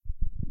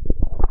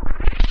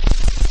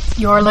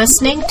You're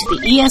listening to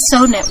the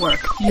ESO Network,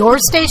 your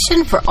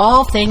station for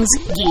all things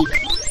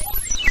geek.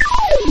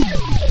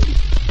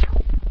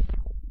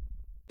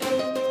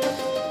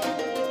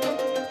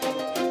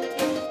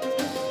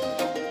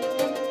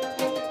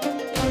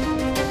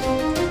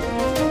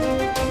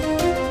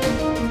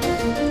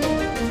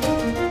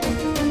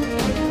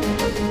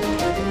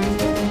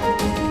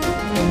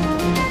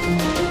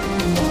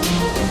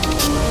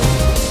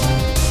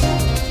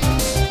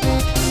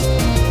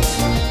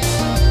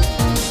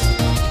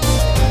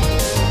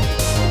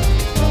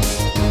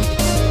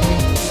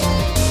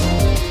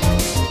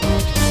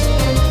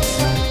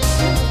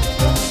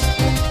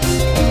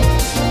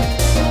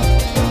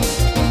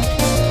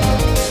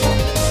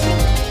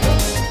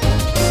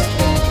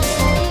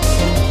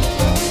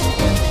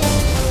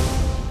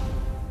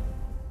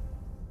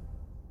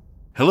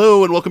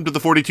 Hello and welcome to the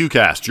 42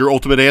 Cast, your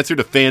ultimate answer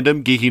to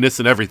fandom, geekiness,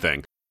 and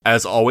everything.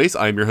 As always,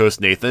 I'm your host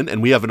Nathan, and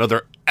we have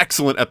another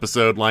excellent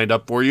episode lined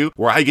up for you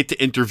where I get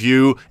to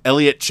interview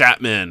Elliot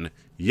Chapman.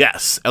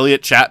 Yes,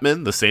 Elliot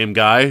Chapman, the same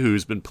guy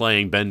who's been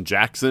playing Ben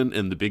Jackson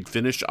in the Big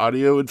Finish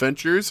audio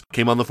adventures,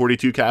 came on the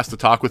 42 Cast to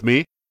talk with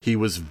me. He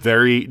was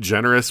very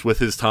generous with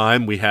his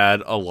time. We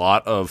had a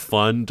lot of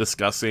fun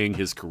discussing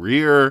his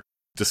career,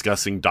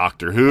 discussing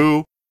Doctor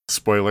Who.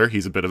 Spoiler,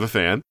 he's a bit of a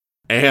fan.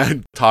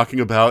 And talking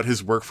about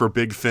his work for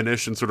Big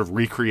Finish and sort of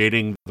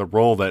recreating the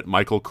role that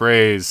Michael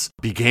Craze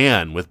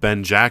began with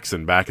Ben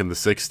Jackson back in the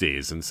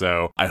 60s. And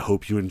so I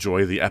hope you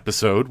enjoy the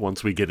episode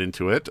once we get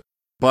into it.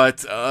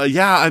 But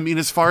yeah, I mean,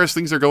 as far as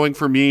things are going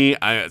for me,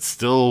 I'm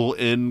still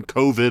in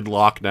COVID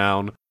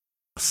lockdown,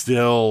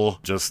 still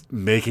just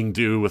making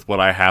do with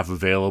what I have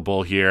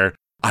available here.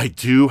 I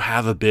do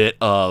have a bit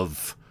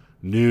of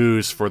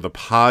news for the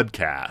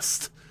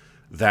podcast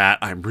that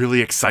I'm really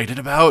excited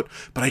about,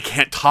 but I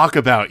can't talk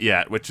about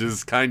yet, which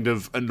is kind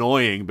of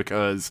annoying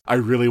because I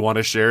really want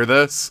to share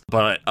this,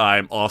 but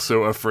I'm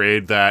also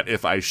afraid that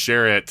if I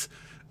share it,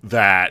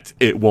 that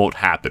it won't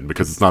happen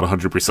because it's not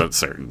 100%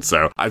 certain.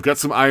 So I've got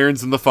some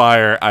irons in the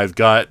fire. I've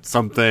got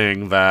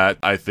something that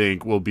I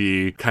think will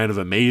be kind of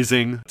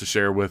amazing to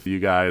share with you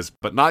guys,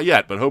 but not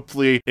yet. But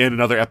hopefully in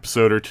another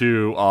episode or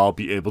two, I'll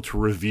be able to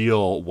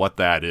reveal what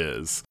that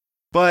is.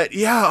 But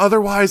yeah,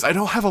 otherwise, I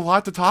don't have a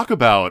lot to talk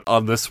about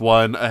on this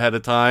one ahead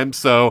of time,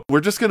 so we're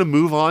just going to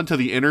move on to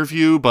the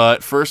interview,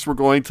 but first we're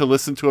going to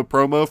listen to a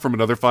promo from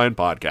another fine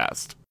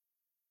podcast.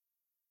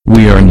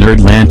 We are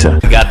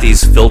Nerdlanta. We got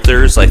these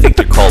filters, I think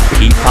they're called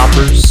pea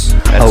poppers.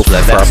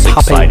 That's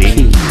exciting.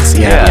 Peas.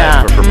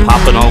 Yeah. For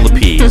popping all the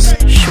peas.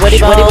 Sweaty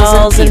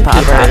balls and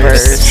pea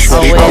poppers.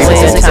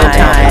 Always a good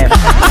time.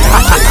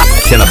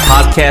 Can a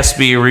podcast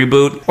be a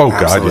reboot? Oh,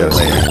 God, yes.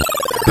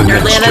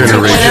 Nerdlanta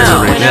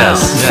 2.0.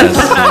 Yes.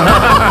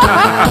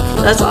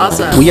 That's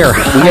awesome. We are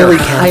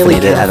highly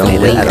at a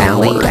late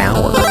hour.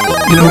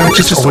 You know,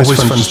 it's just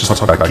always fun to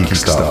talk about geeky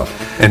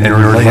stuff. And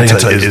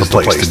Nerdlanta is the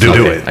place to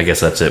do it. I guess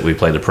that's it. We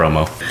played a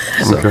promo.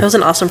 So. That was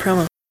an awesome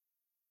promo.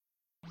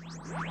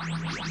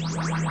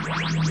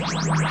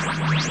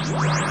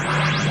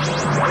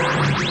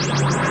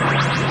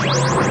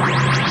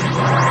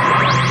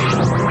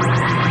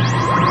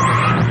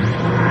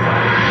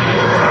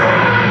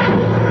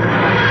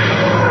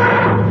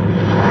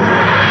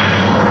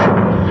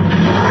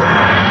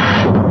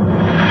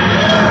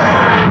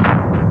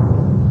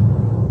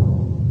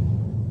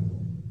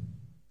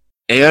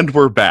 And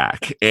we're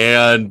back.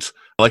 And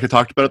like I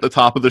talked about at the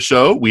top of the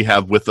show, we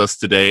have with us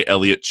today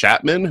Elliot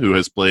Chapman, who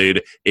has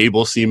played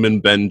Able Seaman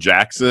Ben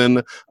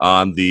Jackson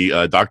on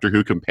the Doctor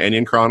Who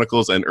Companion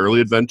Chronicles and Early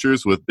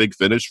Adventures with Big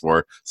Finish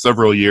for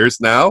several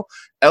years now.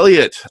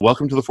 Elliot,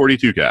 welcome to the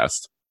 42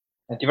 Cast.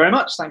 Thank you very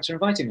much. Thanks for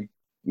inviting me.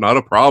 Not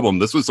a problem.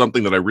 This was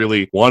something that I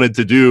really wanted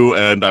to do,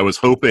 and I was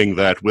hoping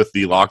that with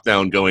the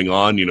lockdown going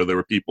on, you know, there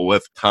were people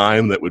with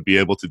time that would be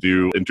able to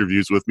do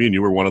interviews with me, and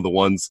you were one of the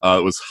ones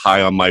that was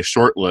high on my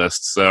short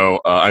list, so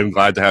I'm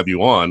glad to have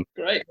you on.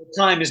 Great.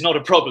 Time is not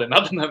a problem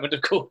at the moment,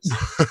 of course.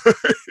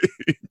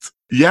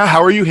 Yeah,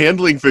 how are you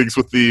handling things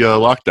with the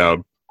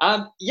lockdown?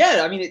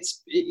 Yeah, I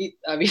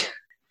mean,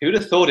 who'd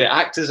have thought it?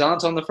 Actors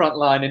aren't on the front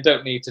line and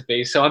don't need to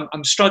be, so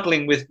I'm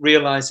struggling with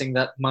realizing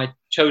that my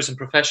chosen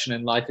profession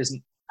in life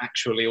isn't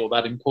actually all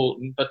that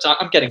important, but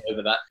I'm getting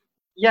over that.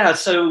 Yeah,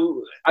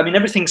 so, I mean,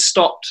 everything's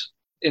stopped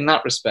in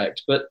that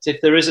respect, but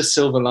if there is a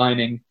silver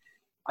lining,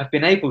 I've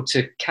been able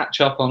to catch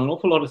up on an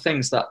awful lot of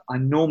things that I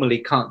normally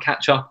can't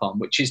catch up on,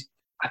 which is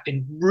I've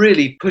been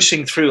really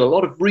pushing through a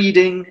lot of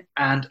reading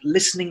and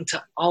listening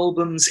to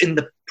albums in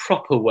the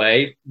proper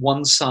way,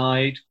 one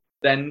side,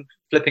 then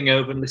flipping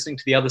over and listening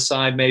to the other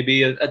side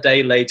maybe a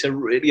day later,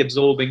 really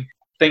absorbing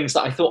things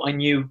that I thought I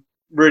knew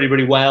really,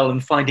 really well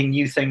and finding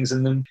new things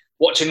in them.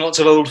 Watching lots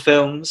of old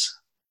films.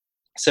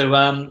 So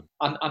I'm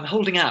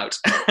holding out.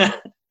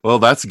 Well,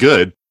 that's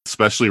good.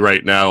 Especially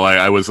right now.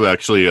 I was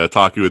actually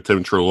talking with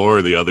Tim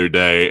Treloar the other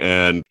day,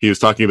 and he was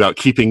talking about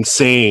keeping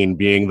sane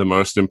being the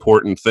most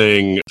important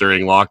thing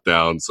during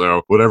lockdown.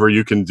 So whatever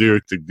you can do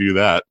to do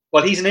that.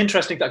 Well, he's an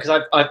interesting guy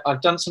because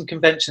I've done some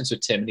conventions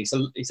with Tim, and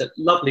he's a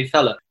lovely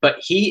fella, but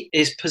he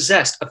is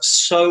possessed of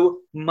so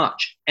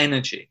much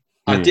energy.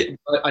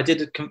 I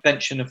did a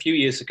convention a few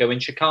years ago in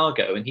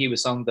Chicago, and he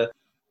was on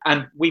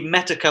and we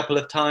met a couple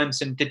of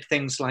times and did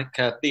things like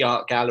the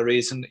art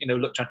galleries and,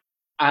 looked around.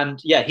 And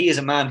yeah, he is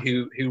a man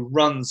who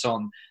runs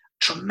on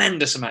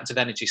tremendous amounts of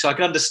energy. So I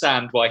can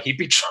understand why he'd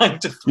be trying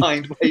to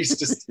find ways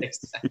to stay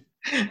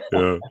sane.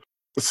 Yeah.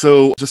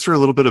 So just for a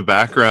little bit of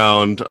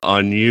background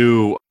on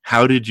you,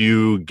 how did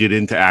you get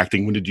into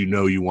acting? When did you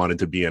know you wanted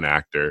to be an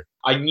actor?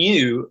 I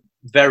knew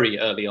very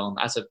early on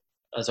as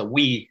a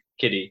wee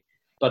kiddie,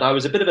 but I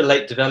was a bit of a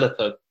late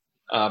developer.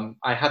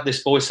 I had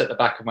this voice at the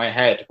back of my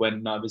head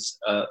when I was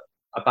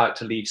about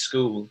to leave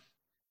school,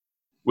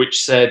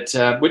 which said,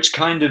 which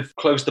kind of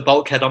closed the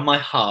bulkhead on my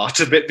heart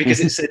a bit, because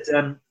it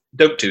said,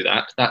 "Don't do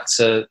that. That's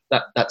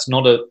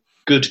not a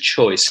good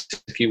choice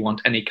if you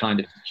want any kind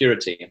of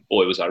security." And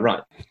boy, was I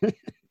right.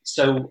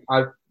 So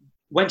I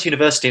went to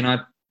university and I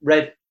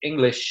read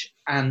English,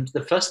 and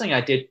the first thing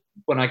I did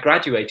when I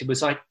graduated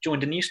was I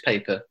joined a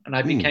newspaper and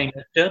I became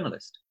a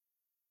journalist.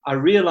 I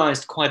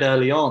realized quite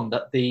early on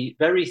that the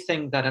very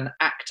thing that an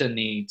actor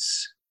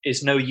needs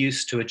is no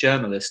use to a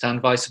journalist,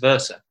 and vice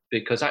versa,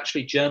 because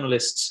actually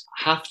journalists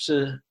have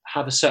to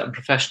have a certain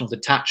professional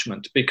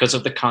detachment because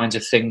of the kinds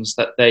of things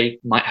that they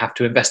might have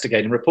to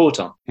investigate and report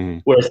on.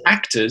 Whereas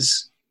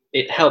actors,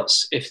 it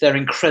helps if they're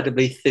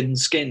incredibly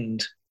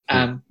thin-skinned,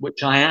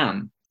 which I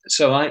am.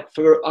 So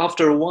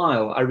after a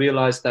while, I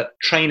realized that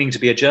training to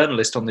be a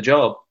journalist on the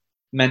job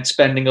meant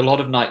spending a lot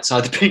of nights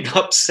either being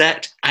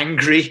upset,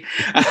 angry,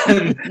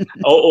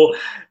 or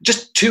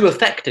just too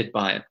affected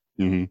by it.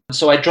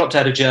 So I dropped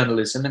out of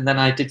journalism, and then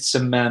I did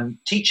some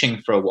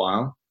teaching for a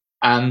while,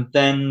 and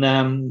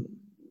then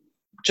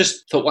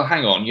just thought, well,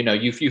 hang on,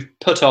 you've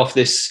put off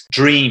this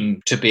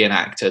dream to be an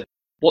actor.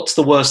 What's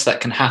the worst that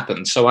can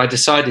happen? So I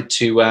decided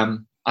to,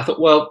 I thought,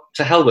 well,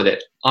 to hell with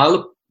it.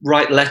 I'll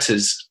write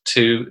letters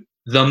to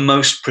the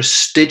most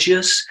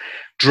prestigious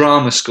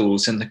drama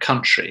schools in the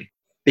country,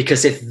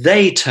 because if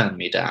they turn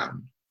me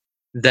down,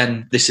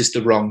 then this is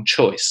the wrong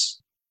choice.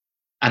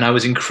 And I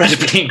was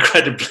incredibly,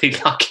 incredibly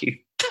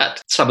lucky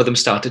that some of them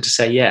started to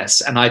say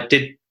yes. And I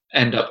did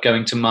end up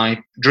going to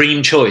my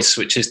dream choice,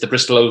 which is the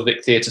Bristol Old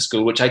Vic Theatre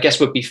School, which I guess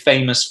would be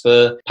famous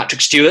for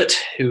Patrick Stewart,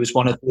 who was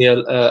one of the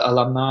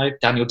alumni,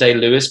 Daniel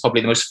Day-Lewis,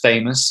 probably the most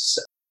famous.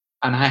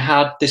 And I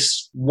had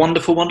this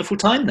wonderful, wonderful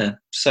time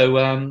there. So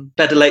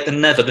better late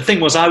than never. The thing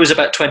was, I was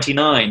about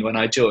 29 when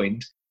I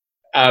joined,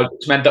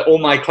 which meant that all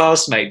my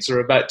classmates were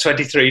about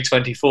 23,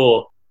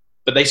 24.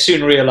 But they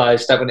soon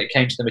realised that when it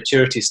came to the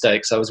maturity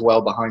stakes, I was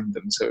well behind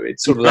them. So it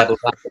sort of leveled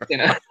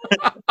out,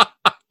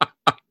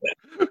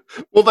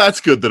 Well,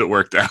 that's good that it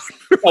worked out.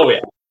 Oh,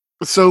 yeah.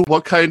 So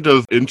what kind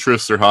of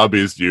interests or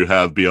hobbies do you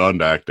have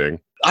beyond acting?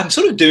 I'm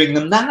sort of doing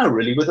them now,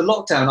 really, with the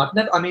lockdown.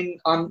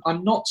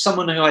 I'm not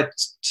someone who I'd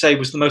say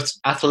was the most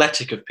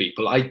athletic of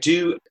people. I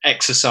do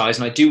exercise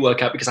and I do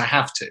work out because I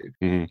have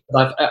to.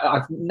 But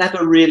I've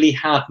never really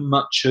had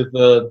much of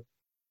a...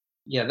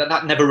 Yeah,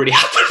 that never really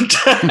happened.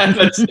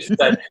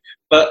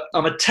 But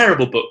I'm a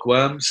terrible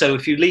bookworm. So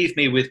if you leave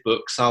me with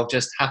books, I'll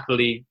just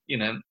happily,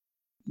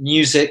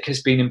 music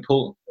has been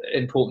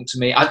important to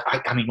me.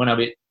 I mean, when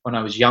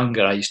I was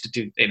younger, I used to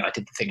do, I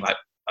did the thing like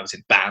I was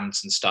in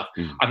bands and stuff.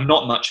 I'm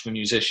not much of a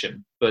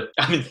musician, but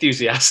I'm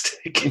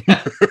enthusiastic.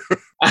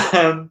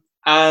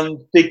 And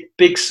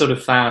big sort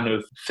of fan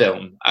of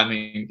film. I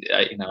mean,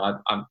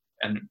 I'm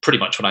and pretty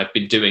much what I've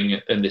been doing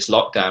in this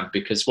lockdown,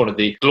 because one of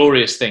the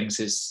glorious things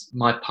is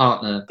my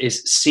partner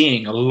is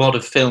seeing a lot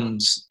of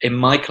films in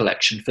my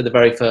collection for the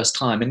very first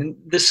time. And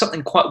there's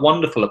something quite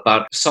wonderful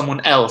about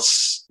someone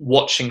else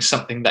watching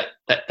something that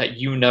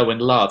you know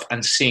and love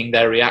and seeing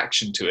their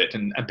reaction to it.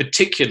 And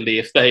particularly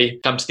if they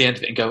come to the end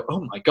of it and go,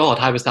 oh my God,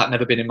 how has that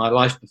never been in my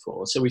life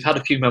before? So we've had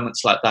a few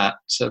moments like that.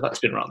 So that's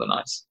been rather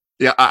nice.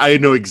 Yeah, I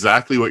know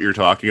exactly what you're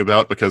talking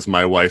about because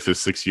my wife is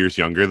 6 years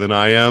younger than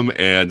I am.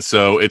 And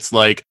so it's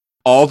like,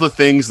 all the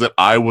things that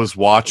I was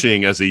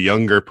watching as a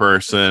younger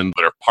person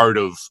that are part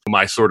of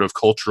my sort of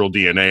cultural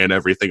DNA and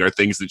everything are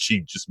things that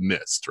she just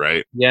missed,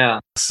 right? Yeah.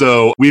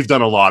 So we've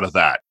done a lot of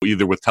that,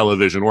 either with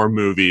television or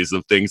movies,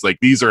 of things like,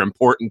 these are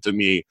important to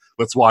me,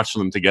 let's watch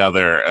them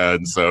together.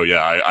 And so,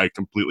 yeah, I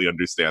completely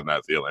understand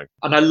that feeling.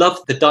 And I love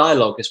the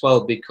dialogue as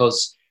well,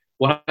 because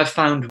what I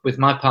found with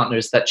my partner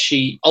is that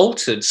she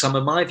altered some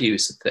of my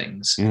views of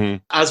things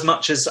as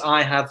much as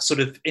I have sort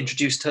of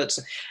introduced her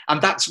to,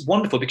 and that's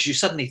wonderful because you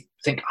suddenly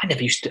think,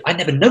 I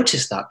never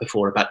noticed that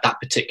before about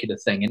that particular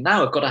thing. And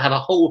now I've got to have a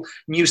whole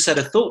new set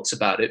of thoughts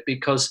about it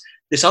because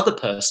this other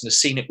person has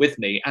seen it with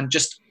me and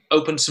just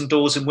opened some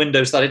doors and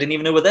windows that I didn't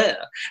even know were there.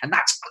 And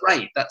that's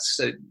great.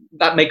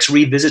 That makes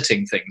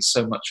revisiting things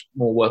so much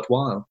more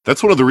worthwhile.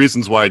 That's one of the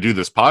reasons why I do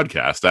this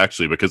podcast,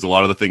 actually, because a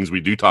lot of the things we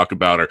do talk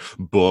about are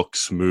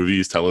books,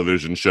 movies,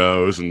 television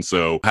shows. And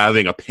so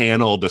having a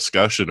panel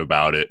discussion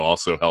about it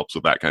also helps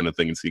with that kind of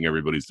thing and seeing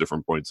everybody's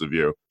different points of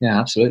view. Yeah,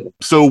 absolutely.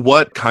 So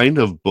what kind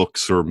of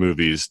books or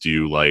movies do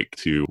you like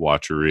to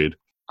watch or read?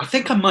 I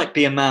think I might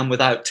be a man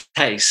without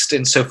taste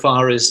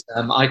insofar as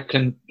I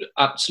can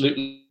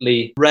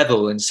absolutely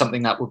revel in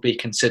something that would be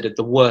considered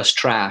the worst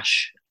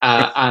trash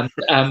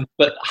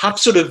But have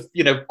sort of,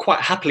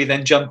 quite happily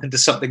then jump into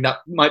something that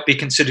might be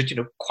considered,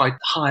 quite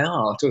high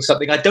art or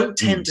something. I don't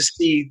tend to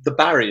see the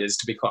barriers,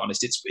 to be quite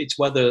honest. It's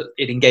whether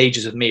it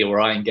engages with me or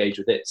I engage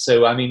with it.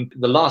 So, I mean,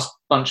 the last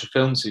bunch of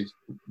films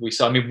we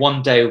saw, I mean,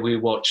 one day we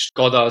watched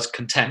Godard's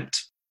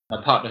Contempt.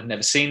 My partner had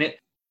never seen it.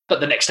 But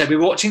the next day we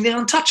were watching The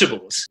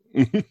Untouchables.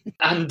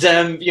 And,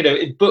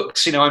 in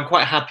books, I'm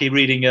quite happy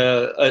reading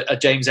a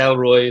James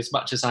Ellroy as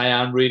much as I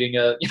am reading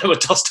a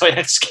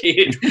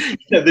Dostoevsky.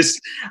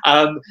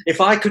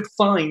 If I could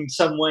find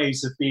some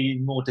ways of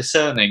being more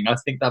discerning, I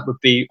think that would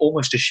be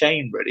almost a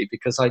shame, really,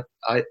 because I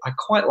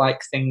quite like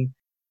things.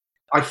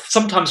 I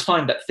sometimes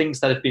find that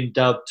things that have been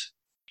dubbed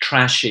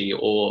trashy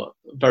or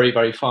very,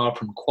 very far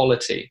from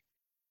quality,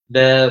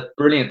 their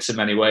brilliance in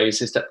many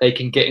ways is that they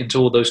can get into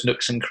all those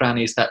nooks and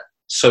crannies that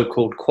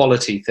so-called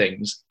quality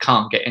things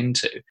can't get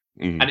into.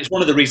 And it's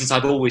one of the reasons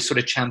I've always sort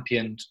of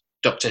championed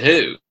Doctor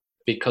Who,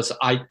 because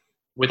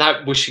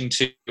without wishing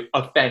to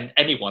offend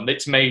anyone,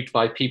 it's made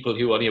by people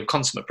who are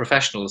consummate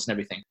professionals and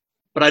everything.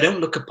 But I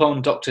don't look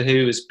upon Doctor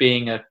Who as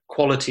being a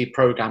quality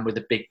program with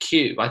a big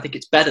Q. I think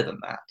it's better than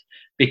that,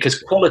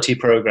 because quality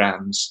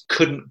programs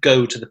couldn't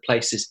go to the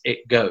places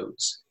it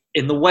goes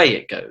in the way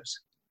it goes.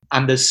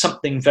 And there's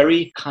something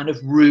very kind of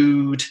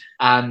rude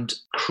and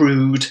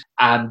crude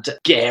and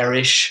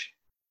garish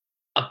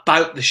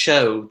about the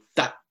show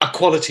that a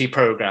quality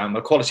program,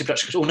 a quality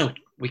production goes, oh no,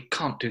 we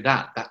can't do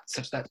that.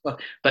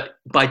 But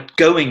by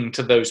going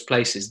to those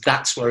places,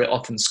 that's where it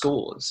often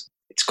scores.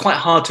 It's quite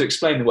hard to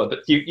explain the word,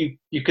 but you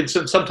can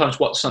sometimes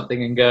watch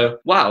something and go,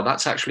 wow,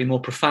 that's actually more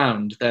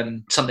profound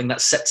than something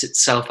that sets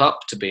itself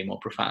up to be more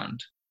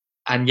profound.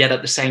 And yet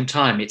at the same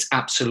time, it's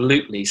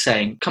absolutely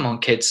saying, come on,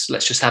 kids,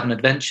 let's just have an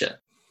adventure.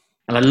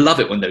 And I love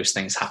it when those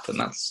things happen.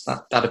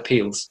 That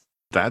appeals.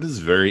 That is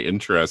very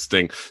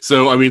interesting.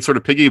 So, I mean, sort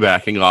of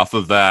piggybacking off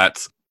of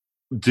that,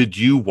 did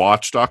you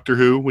watch Doctor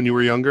Who when you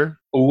were younger?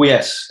 Oh,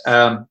 yes.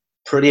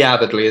 Pretty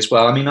avidly as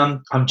well. I mean,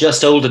 I'm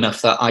just old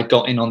enough that I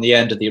got in on the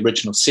end of the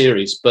original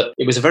series, but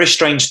it was a very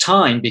strange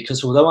time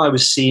because although I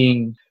was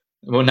seeing,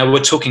 well, now we're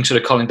talking sort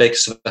of Colin Baker,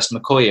 Sylvester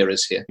McCoy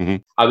eras here,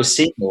 I was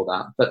seeing all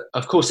that. But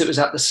of course, it was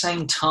at the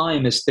same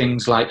time as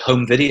things like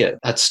home video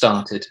had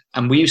started.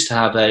 And we used to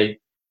have a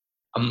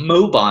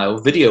mobile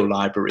video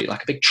library,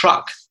 like a big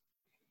truck,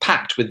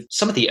 packed with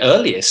some of the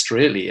earliest,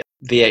 really,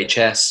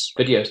 VHS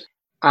videos.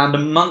 And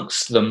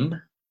amongst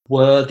them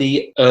were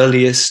the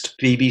earliest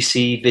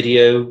BBC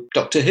video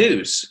Doctor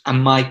Who's.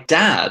 And my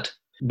dad,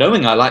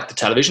 knowing I liked the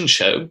television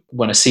show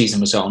when a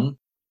season was on,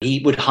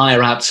 he would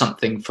hire out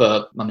something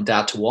for mum and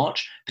dad to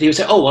watch. But he would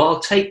say, oh, well, I'll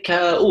take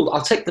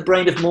the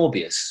brain of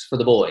Morbius for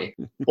the boy,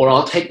 or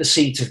I'll take the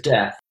seat of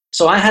death.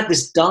 So I had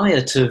this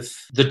diet of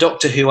the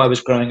Doctor Who I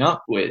was growing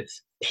up with,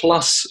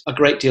 plus a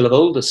great deal of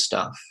older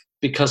stuff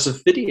because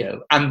of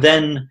video. And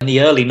then in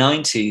the early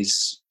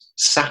 90s,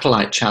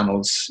 satellite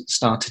channels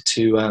started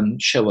to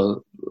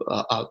show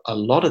a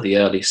lot of the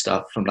early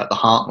stuff from like the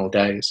Hartnell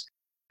days.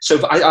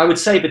 So I would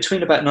say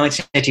between about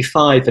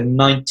 1985 and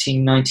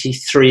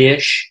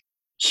 1993-ish,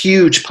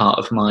 huge part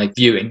of my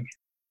viewing.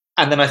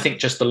 And then I think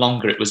just the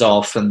longer it was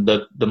off and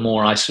the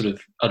more I sort of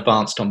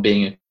advanced on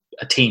being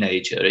a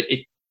teenager,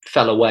 it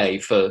fell away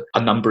for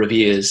a number of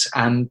years.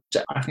 And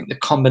I think the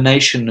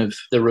combination of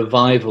the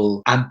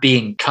revival and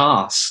being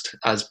cast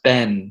as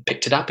Ben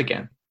picked it up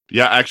again.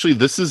 Yeah, actually,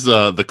 this is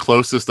the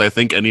closest I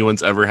think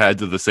anyone's ever had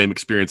to the same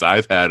experience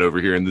I've had over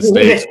here in the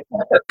States.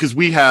 Because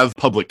we have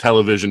public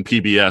television,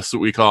 PBS, what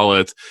we call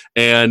it.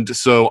 And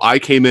so I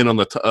came in on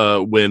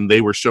the when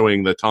they were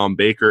showing the Tom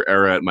Baker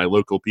era at my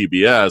local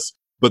PBS,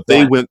 but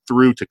they went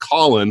through to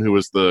Colin, who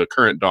was the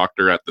current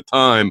Doctor at the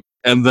time,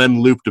 and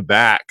then looped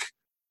back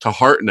to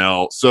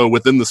Hartnell. So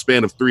within the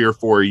span of 3 or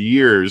 4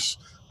 years,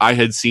 I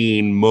had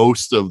seen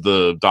most of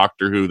the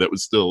Doctor Who that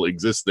was still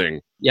existing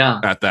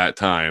at that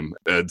time.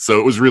 And so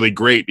it was really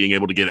great being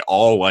able to get it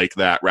all like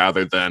that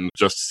rather than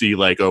just see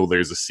like, oh,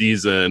 there's a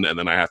season and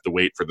then I have to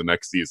wait for the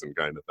next season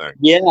kind of thing.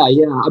 Yeah.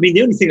 I mean,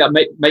 the only thing that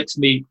makes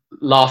me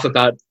laugh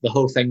about the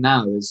whole thing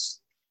now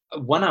is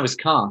when I was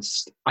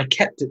cast, I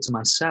kept it to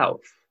myself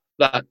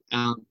that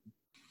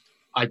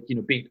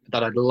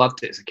that I'd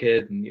loved it as a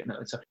kid,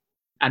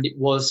 and it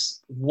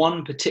was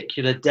one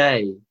particular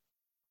day.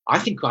 I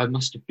think I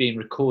must have been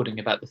recording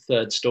about the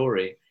third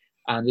story,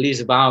 and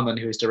Lisa Bauman,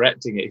 who is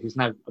directing it, who's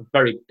now a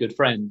very good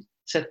friend,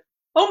 said,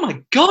 "Oh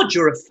my God,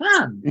 you're a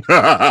fan!"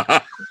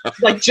 I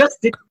just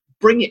didn't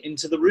bring it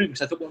into the room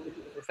because I thought, well, this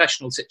is a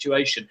professional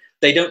situation.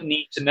 They don't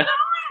need to know.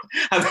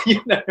 And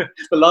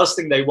the last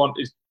thing they want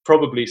is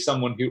probably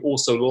someone who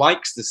also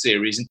likes the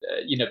series, and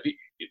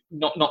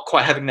not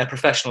quite having their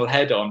professional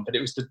head on. But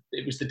it was the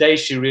day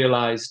she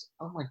realised,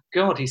 oh my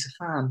God, he's a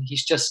fan.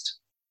 He's just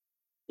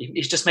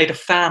made a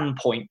fan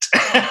point.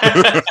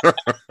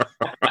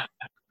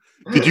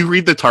 Did you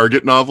read the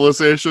Target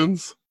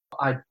novelizations?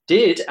 I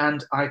did,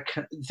 and I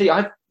can see.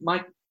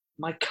 My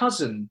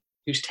cousin,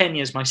 who's 10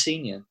 years my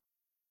senior.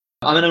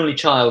 I'm an only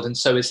child, and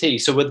so is he.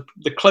 So we're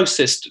the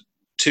closest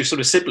to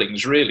sort of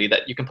siblings, really,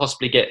 that you can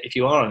possibly get if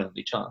you are an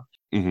only child.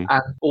 Mm-hmm.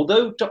 And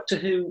although Doctor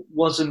Who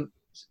wasn't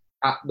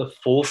at the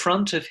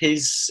forefront of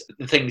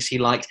the things he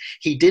liked.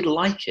 He did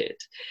like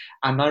it.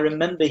 And I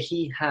remember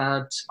he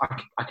had,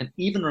 I can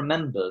even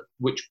remember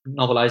which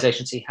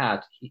novelizations he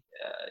had.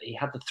 He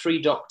had The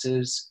Three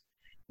Doctors,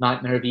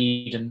 Nightmare of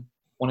Eden,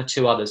 one or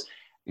two others.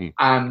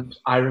 And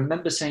I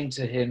remember saying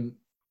to him,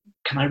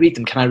 can I read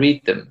them? Can I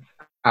read them?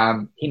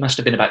 He must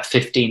have been about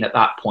 15 at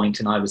that point,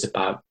 and I was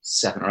about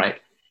 7 or 8.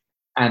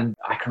 And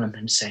I can remember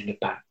him saying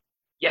about,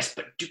 yes,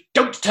 but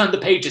don't turn the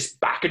pages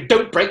back and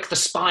don't break the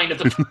spine of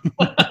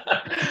the...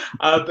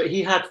 But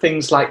he had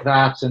things like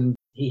that, and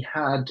he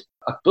had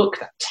a book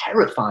that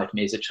terrified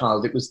me as a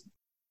child. I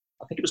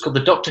think it was called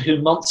the Doctor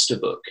Who Monster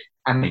Book,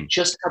 and it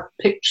just had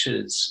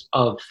pictures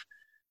of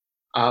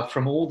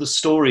from all the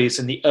stories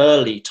in the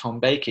early Tom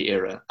Baker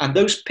era, and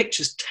those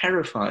pictures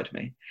terrified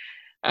me.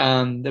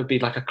 There'd be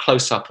like a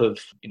close-up of,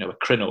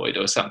 a crinoid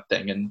or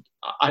something, and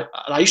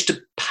I used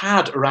to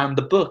pad around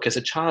the book as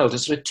a child and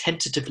sort of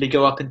tentatively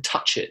go up and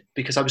touch it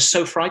because I was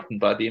so frightened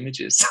by the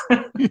images.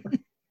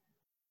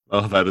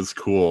 Oh, that is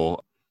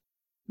cool.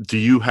 Do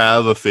you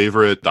have a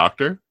favorite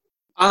Doctor?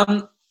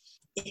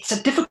 It's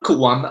a difficult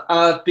one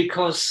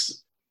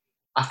because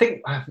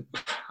I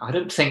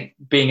don't think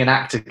being an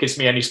actor gives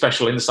me any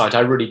special insight. I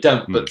really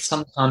don't. But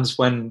sometimes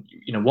when,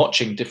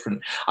 watching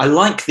I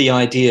like the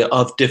idea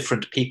of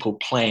different people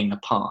playing a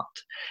part.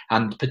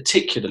 And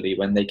particularly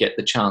when they get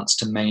the chance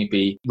to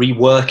maybe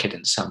rework it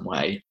in some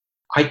way.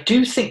 I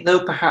do think,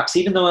 though, perhaps,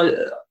 even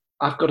though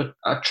I've got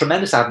a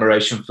tremendous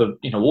admiration for,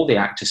 all the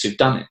actors who've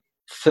done it,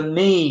 for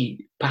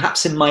me,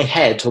 perhaps in my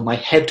head or my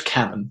head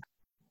canon,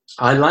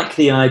 I like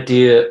the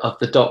idea of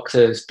the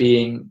Doctor as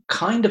being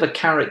kind of a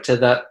character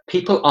that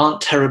people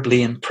aren't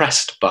terribly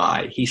impressed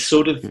by. He's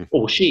sort of,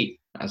 or she,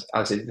 as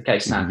is the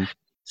case now,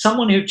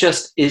 someone who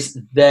just is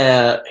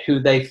there, who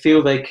they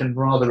feel they can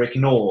rather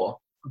ignore,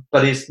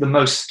 but is the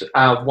most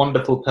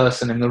wonderful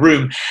person in the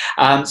room.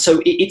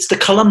 So it's the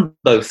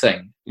Columbo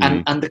thing.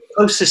 And the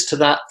closest to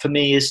that for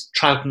me is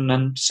Troughton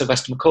and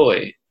Sylvester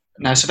McCoy.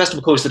 Now, Sylvester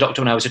McCoy was the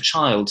Doctor when I was a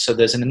child, so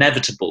there's an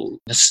inevitable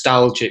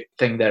nostalgic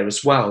thing there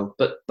as well.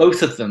 But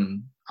both of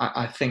them,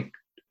 I think,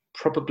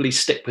 probably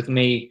stick with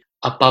me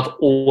above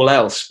all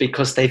else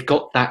because they've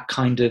got that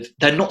kind of...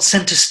 They're not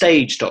centre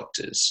stage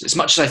Doctors. As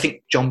much as I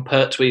think John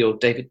Pertwee or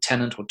David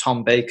Tennant or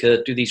Tom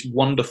Baker do these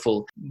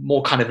wonderful,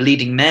 more kind of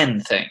leading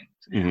men things,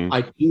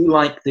 I do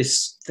like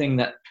this thing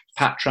that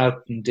Pat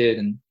Troughton did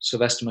and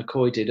Sylvester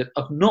McCoy did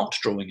of not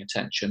drawing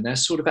attention. They're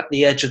sort of at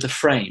the edge of the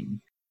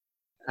frame.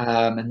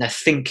 And they're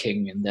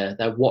thinking and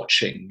they're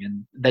watching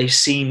and they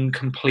seem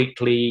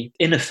completely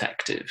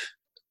ineffective,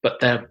 but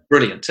they're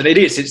brilliant. And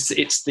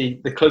it's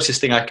the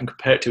closest thing I can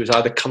compare it to is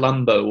either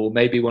Columbo or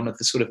maybe one of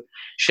the sort of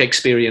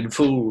Shakespearean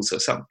fools or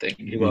something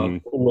who are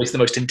always the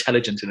most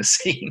intelligent in a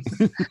scene.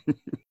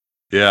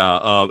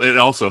 Yeah, it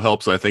also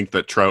helps, I think,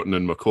 that Troughton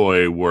and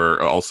McCoy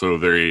were also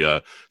very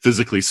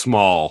physically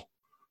small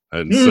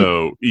and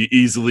so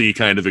easily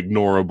kind of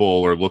ignorable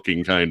or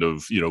looking kind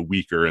of,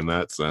 weaker in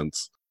that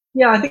sense.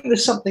 Yeah, I think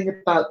there's something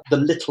about the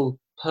little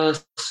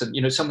person,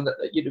 someone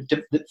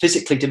that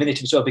physically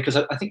diminutive as well, because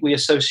I think we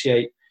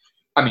associate,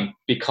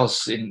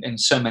 because in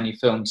so many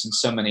films and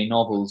so many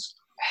novels,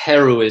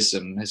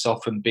 heroism has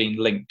often been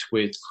linked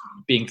with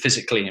being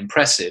physically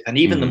impressive. And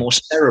even the more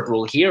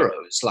cerebral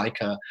heroes,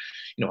 like a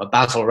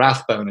Basil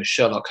Rathbone or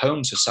Sherlock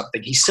Holmes or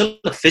something, he's still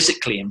a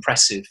physically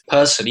impressive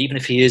person, even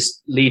if he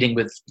is leading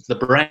with the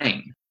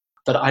brain.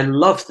 But I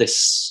love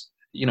this,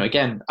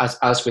 again,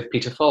 as with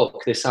Peter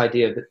Falk, this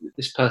idea that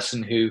this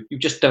person who you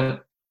just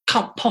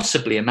can't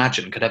possibly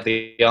imagine could have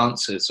the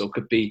answers or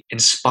could be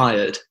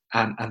inspired,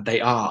 and they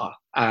are.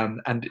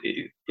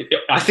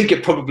 I think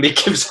it probably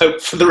gives hope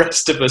for the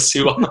rest of us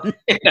who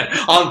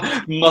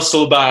aren't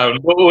muscle bound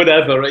or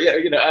whatever,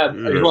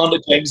 who aren't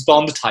a James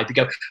Bond type. You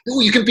go,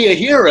 oh, you can be a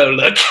hero,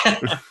 look.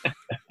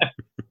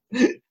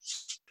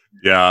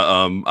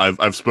 Yeah,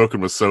 I've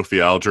spoken with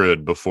Sophie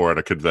Aldred before at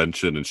a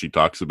convention, and she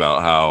talks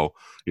about how,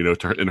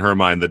 in her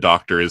mind, the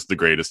Doctor is the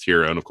greatest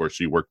hero. And of course,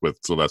 she worked with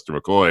Sylvester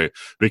McCoy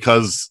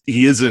because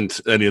he isn't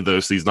any of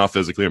those. He's not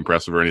physically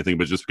impressive or anything,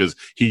 but just because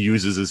he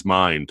uses his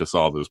mind to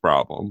solve his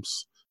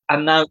problems.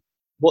 And now,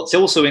 what's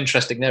also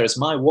interesting there is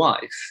my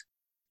wife,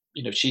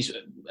 she's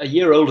a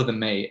year older than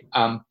me,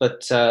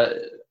 but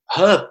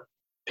her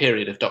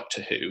period of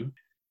Doctor Who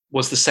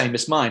was the same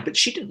as mine, but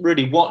she didn't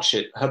really watch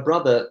it. Her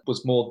brother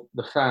was more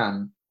the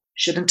fan.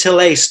 She had until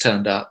Ace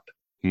turned up.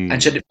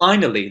 And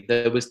finally,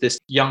 there was this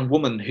young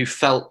woman who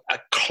felt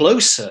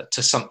closer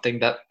to something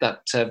that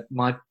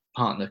my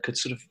partner could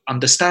sort of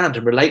understand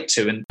and relate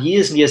to. And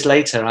years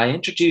later, I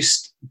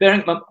introduced,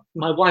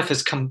 my wife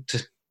has come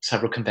to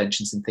several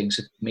conventions and things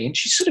with me, and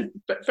she's sort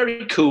of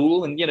very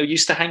cool and,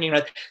 used to hanging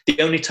around. The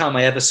only time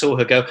I ever saw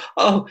her go,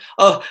 oh,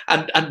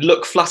 and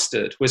look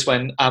flustered was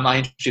when I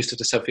introduced her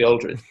to Sophie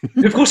Aldred,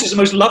 who, of course, is the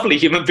most lovely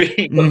human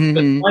being. But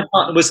my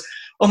partner was,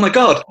 oh my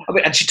God.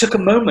 And she took a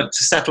moment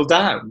to settle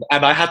down.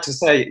 And I had to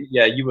say,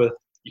 yeah, you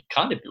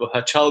kind of were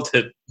her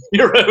childhood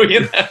hero,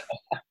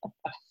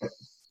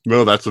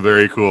 No, that's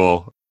very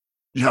cool.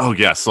 Oh,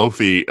 yeah,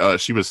 Sophie,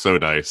 she was so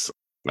nice.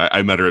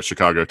 I met her at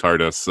Chicago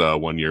TARDIS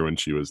one year when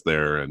she was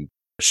there, and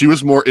she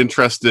was more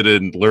interested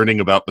in learning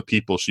about the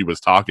people she was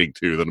talking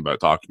to than about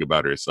talking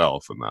about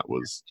herself, and that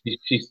was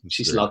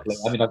she's lovely.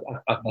 I mean,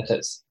 I've met her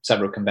at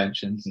several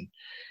conventions, and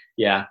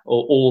yeah,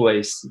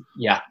 always,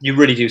 yeah, you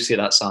really do see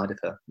that side of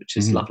her, which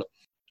is lovely.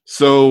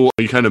 So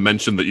you kind of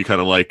mentioned that you kind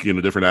of like,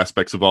 different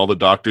aspects of all the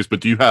Doctors, but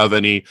do you have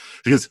any,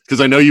 because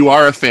I know you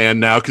are a fan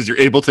now because you're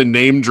able to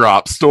name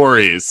drop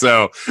stories,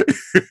 so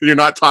you're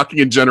not talking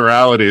in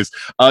generalities.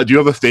 Do you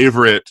have a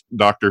favorite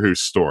Doctor Who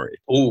story?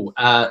 Oh,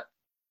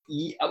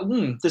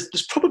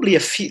 there's probably a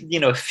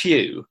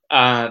few,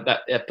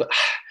 but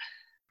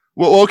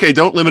Well, okay,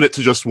 don't limit it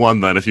to just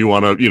one then, if you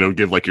want to,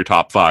 give like your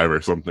top 5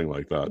 or something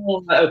like that.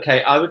 Well,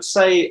 okay, I would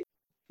say,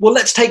 well,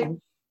 let's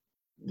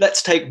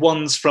take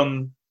ones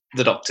from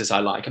the Doctors I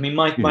like. I mean,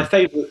 my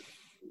favourite,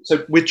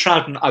 so with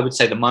Troughton, I would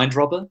say the Mind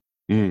Robber.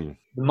 The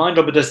Mind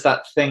Robber does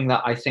that thing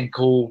that I think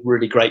all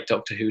really great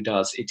Doctor Who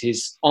does. It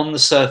is, on the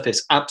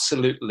surface,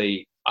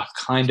 absolutely a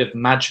kind of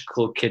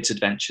magical kids'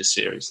 adventure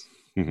series.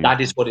 That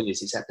is what it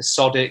is. It's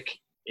episodic,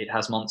 it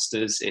has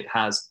monsters, it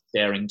has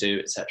daring do,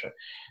 etc.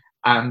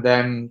 And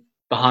then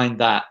behind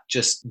that,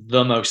 just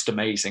the most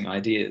amazing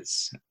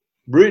ideas.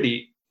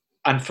 Really,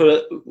 and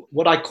for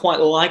what I quite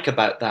like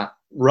about that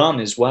run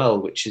as well,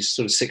 which is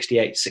sort of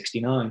 68,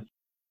 69,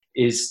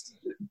 is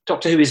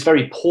Doctor Who is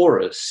very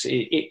porous.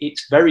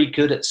 It's very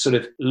good at sort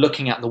of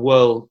looking at the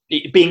world,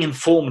 being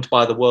informed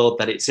by the world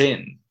that it's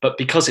in. But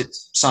because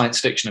it's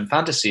science fiction and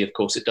fantasy, of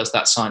course, it does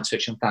that science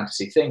fiction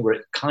fantasy thing where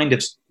it kind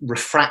of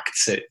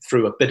refracts it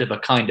through a bit of a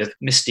kind of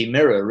misty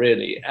mirror,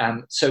 really.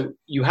 So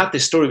you have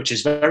this story which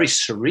is very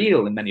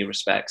surreal in many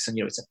respects, and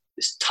it's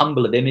this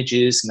tumble of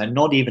images, and they're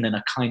not even in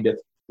a kind of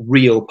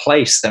real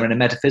place; they're in a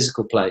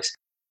metaphysical place.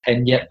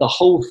 And yet the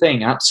whole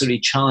thing absolutely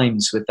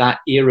chimes with that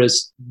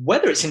era's,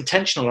 whether it's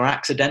intentional or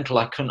accidental,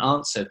 I couldn't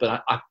answer,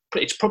 but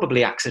it's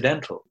probably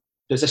accidental.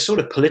 There's a sort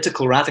of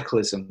political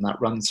radicalism that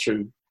runs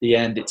through the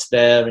end. It's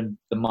there in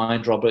the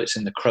Mind Robber, it's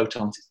in the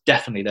Crotons, it's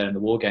definitely there in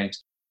the War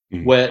Games,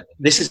 where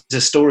this is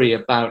a story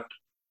about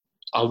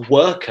a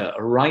worker,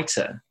 a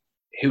writer,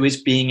 who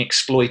is being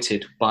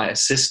exploited by a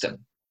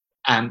system.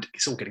 And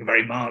it's all getting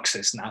very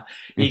Marxist now.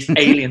 He's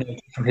alienated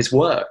from his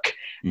work,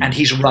 and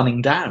he's running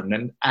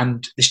down.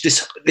 And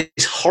this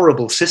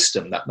horrible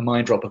system that the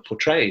Mind Robber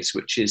portrays,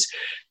 which is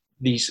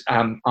these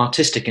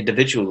artistic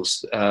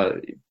individuals,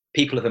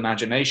 people of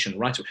imagination,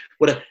 right,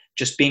 what are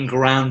just being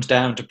ground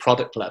down to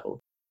product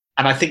level.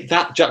 And I think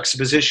that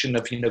juxtaposition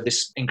of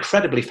this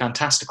incredibly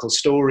fantastical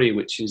story,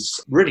 which is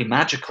really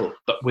magical,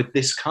 but with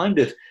this kind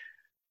of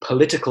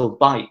political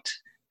bite,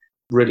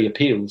 really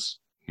appeals.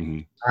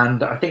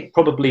 And I think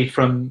probably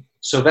from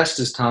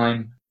Sylvester's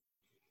time,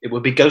 it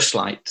would be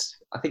Ghostlight.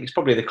 I think it's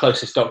probably the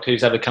closest Doctor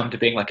Who's ever come to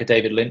being like a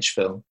David Lynch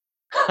film.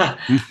 At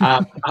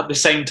the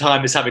same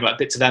time as having like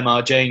bits of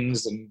M.R.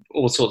 James and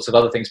all sorts of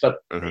other things. But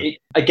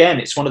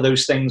it's one of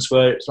those things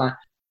where it's like,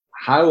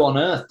 how on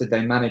earth did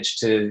they manage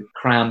to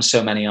cram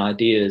so many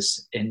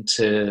ideas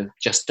into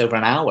just over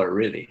an hour,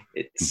 really?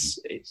 It's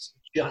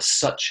just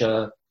such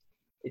a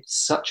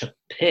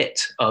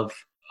pit of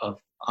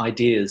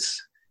ideas.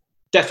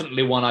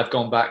 Definitely one I've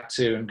gone back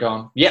to and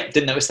gone,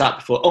 didn't notice that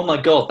before. Oh my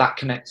God, that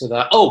connects to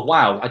that. Oh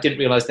wow, I didn't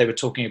realize they were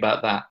talking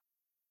about that.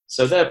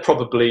 So they're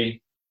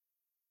probably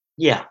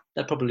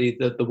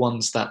the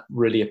ones that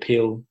really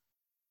appeal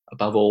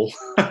above all.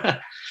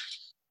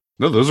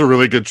 No, those are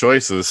really good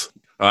choices.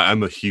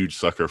 I'm a huge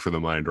sucker for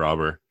the Mind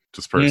Robber,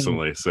 just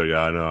personally. So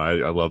yeah, I know,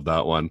 I love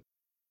that one.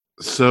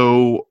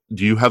 So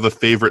do you have a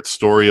favorite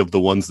story of the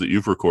ones that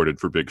you've recorded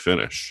for Big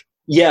Finish?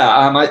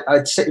 Yeah,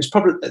 I'd say it was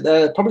probably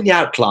The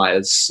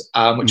Outliers,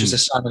 which is a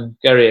Simon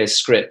Guerrier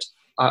script.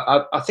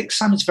 I think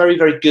Simon's very,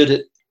 very good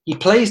at, he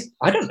plays,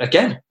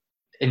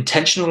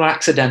 intentional or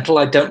accidental,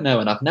 I don't know,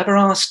 and I've never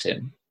asked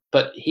him,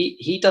 but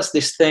he does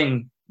this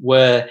thing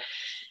where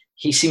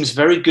he seems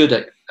very good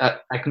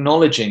at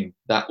acknowledging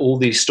that all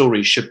these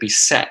stories should be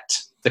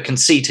set. The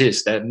conceit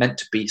is they're meant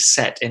to be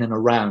set in and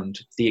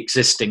around the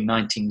existing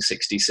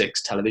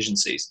 1966 television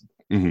season.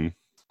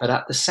 But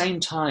at the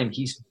same time,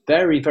 he's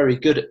very, very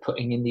good at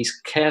putting in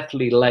these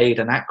carefully laid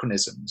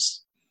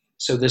anachronisms.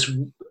 So there's,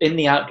 in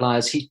The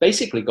Outliers, he's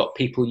basically got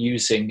people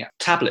using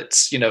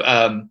tablets,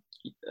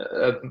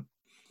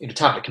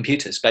 tablet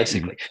computers,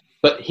 basically.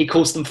 But he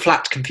calls them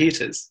flat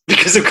computers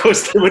because, of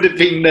course, there would have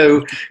been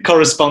no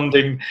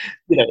corresponding,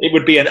 it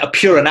would be a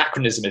pure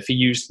anachronism if he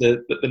used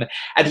the.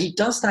 And he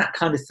does that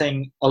kind of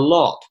thing a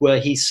lot, where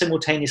he's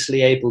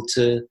simultaneously able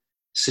to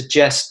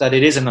suggest that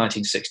it is a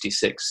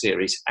 1966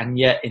 series and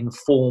yet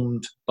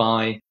informed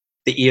by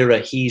the era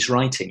he's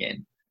writing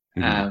in.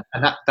 And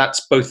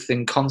that's both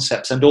in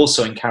concepts and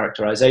also in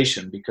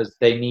characterization, because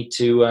they need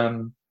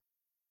to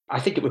I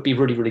think it would be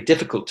really, really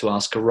difficult to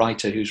ask a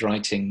writer who's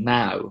writing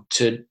now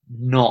to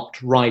not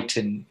write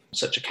in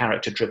such a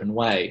character-driven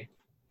way.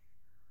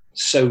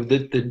 So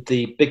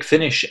the Big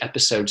Finish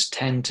episodes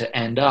tend to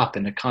end up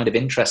in a kind of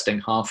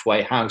interesting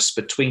halfway house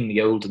between the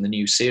old and the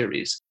new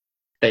series.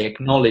 They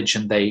acknowledge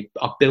and they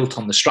are built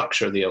on the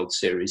structure of the old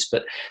series,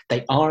 but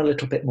they are a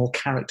little bit more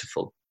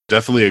characterful.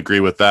 definitely agree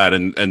with that.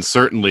 And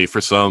certainly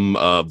for some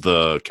of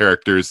the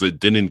characters that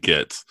didn't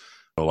get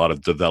a lot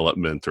of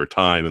development or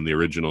time in the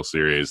original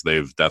series,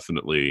 they've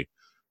definitely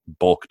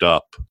bulked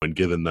up and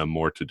given them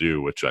more to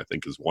do, which I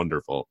think is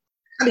wonderful.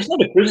 And it's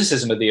not a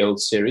criticism of the old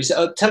series.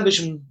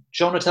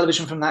 Genre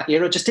television from that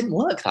era just didn't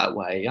work that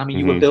way. I mean,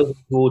 you were building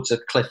towards a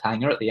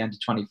cliffhanger at the end of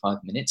 25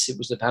 minutes. It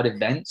was about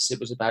events. It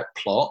was about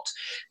plot.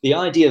 The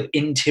idea of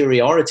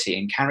interiority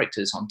in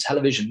characters on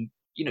television,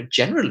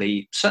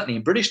 generally, certainly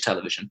in British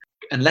television,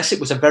 unless it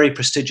was a very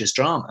prestigious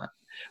drama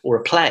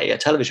or a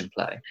television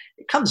play,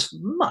 it comes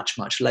much,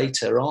 much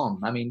later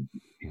on. I mean,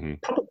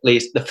 probably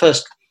the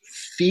first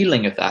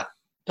feeling of that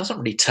doesn't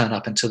really turn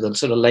up until the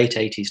sort of late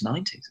 80s,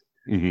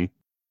 90s.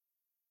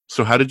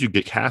 So how did you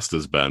get cast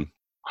as Ben?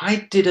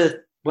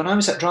 When I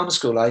was at drama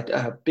school,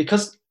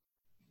 because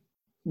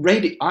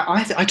radio,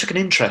 I took an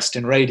interest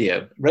in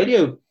radio.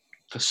 Radio,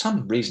 for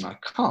some reason I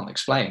can't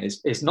explain,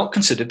 is not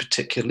considered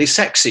particularly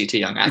sexy to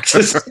young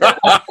actors.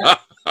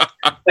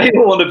 They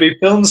all want to be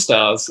film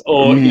stars,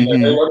 or they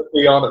want to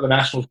be on at the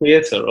National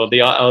Theatre or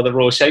the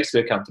Royal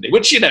Shakespeare Company,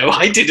 which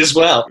I did as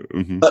well.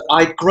 But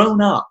I'd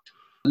grown up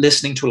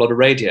listening to a lot of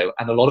radio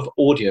and a lot of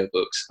audio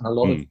books and a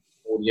lot of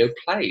audio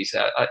plays.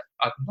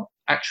 I'm not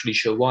actually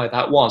sure why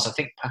that was. I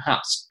think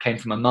perhaps came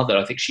from my mother.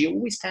 I think she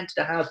always tended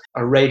to have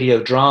a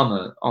radio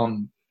drama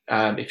on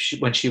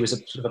when she was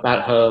sort of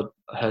about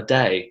her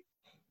day.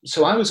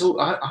 So I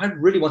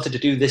really wanted to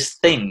do this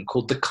thing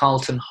called the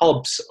Carlton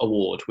Hobbs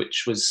Award,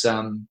 which was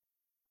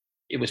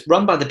it was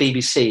run by the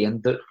BBC,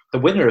 and the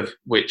winner of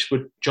which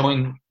would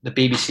join the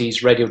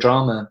BBC's radio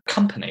drama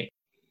company.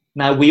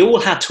 Now, we all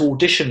had to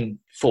audition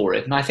for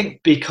it, and I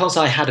think because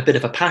I had a bit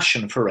of a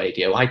passion for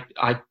radio,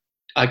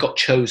 I got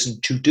chosen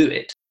to do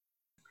it.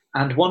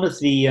 And one of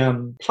the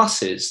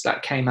pluses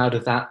that came out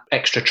of that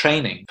extra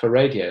training for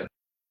radio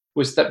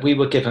was that we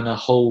were given a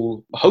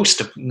whole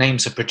host of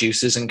names of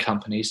producers and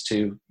companies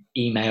to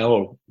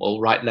email or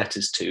write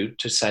letters to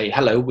say,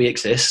 hello, we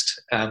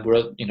exist, and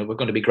we're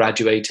going to be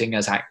graduating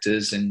as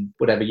actors in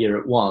whatever year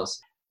it was.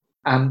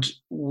 And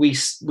we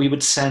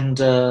would send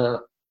a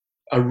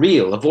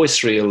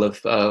voice reel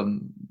of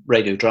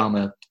radio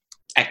drama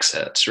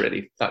excerpts,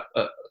 really.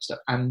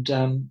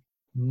 And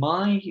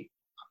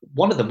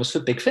one of them was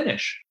for Big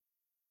Finish.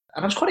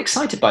 And I was quite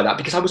excited by that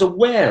because I was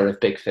aware of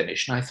Big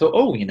Finish. And I thought,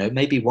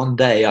 maybe one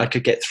day I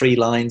could get 3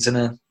 lines in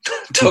a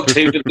Doctor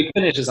Who to Big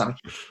Finish or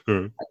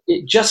something.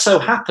 It just so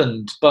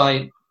happened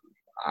I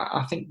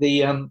think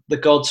the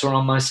gods were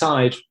on my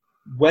side.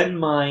 When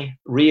my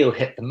reel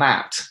hit the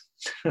mat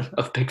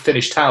of Big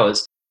Finish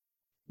Towers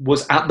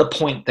was at the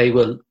point they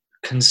were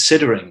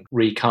considering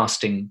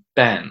recasting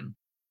Ben.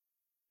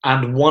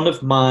 And one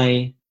of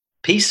my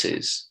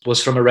pieces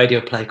was from a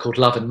radio play called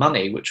Love and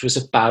Money, which was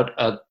about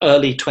an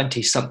early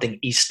 20-something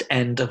East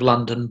End of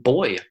London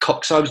boy.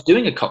 So I was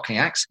doing a Cockney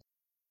accent.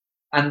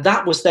 And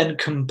that was then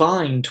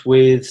combined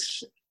with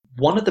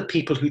one of the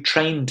people who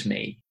trained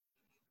me,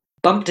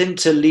 bumped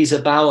into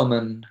Lisa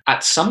Bowerman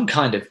at some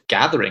kind of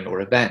gathering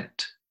or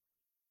event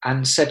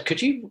and said,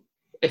 could you,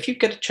 if you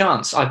get a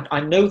chance, I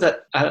know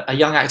that a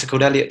young actor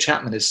called Elliot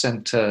Chapman has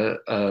sent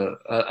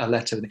a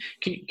letter.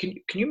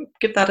 Can you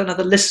give that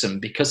another listen?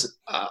 Because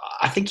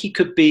I think he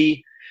could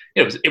be,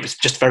 it was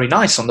just very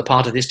nice on the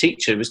part of this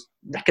teacher who was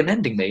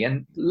recommending me.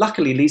 And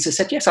luckily Lisa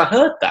said, yes, I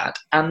heard that.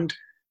 And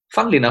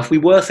funnily enough, we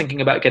were thinking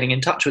about getting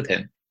in touch with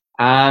him.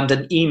 And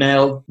an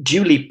email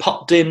duly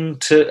popped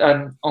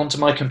onto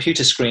my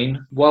computer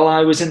screen while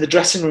I was in the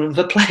dressing room of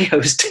the play I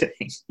was doing.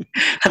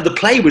 And the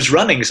play was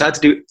running, so I had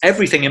to do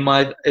everything in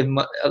my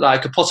that I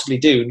could possibly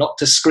do not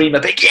to scream a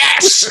big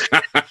yes.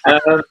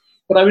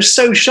 But I was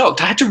so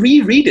shocked. I had to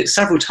reread it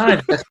several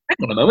times. Hang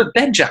on a moment,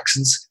 Ben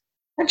Jackson's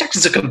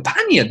a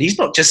companion. He's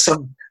not just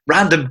some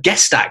random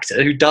guest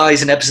actor who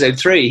dies in episode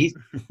 3.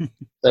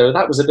 So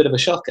that was a bit of a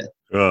shocker.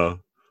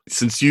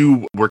 Since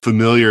you were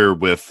familiar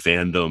with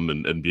fandom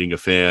and being a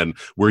fan,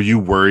 were you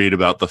worried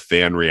about the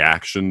fan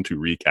reaction to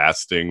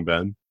recasting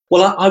Ben?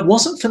 Well, I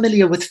wasn't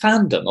familiar with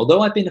fandom,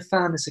 although I'd been a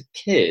fan as a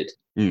kid.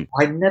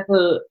 I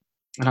never,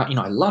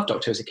 I loved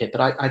Doctor Who as a kid,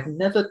 but I'd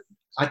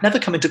never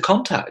come into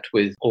contact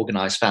with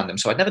organised fandom,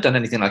 so I'd never done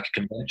anything like a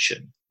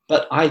convention.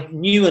 But I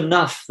knew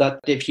enough that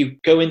if you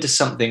go into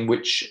something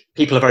which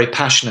people are very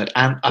passionate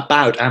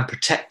about and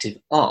protective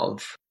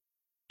of,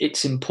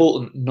 it's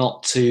important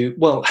not to,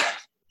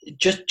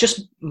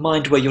 just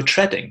mind where you're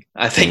treading.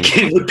 I think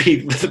it would be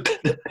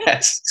the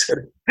best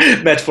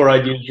metaphor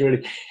I'd use,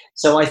 really.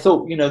 So I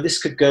thought,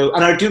 this could go.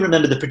 And I do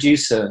remember the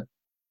producer,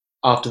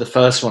 after the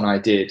first one I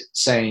did,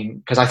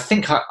 saying, because I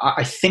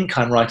think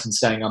I'm right in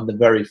saying I'm the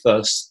very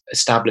first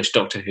established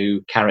Doctor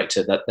Who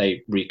character that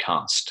they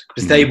recast,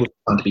 because they were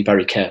trying to be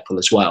very careful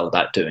as well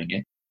about doing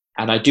it.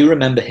 And I do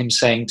remember him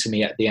saying to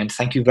me at the end,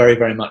 thank you very,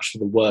 very much for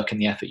the work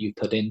and the effort you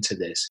put into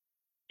this.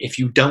 If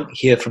you don't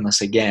hear from us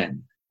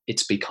again,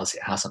 it's because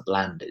it hasn't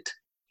landed.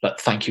 But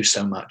thank you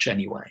so much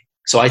anyway.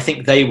 So I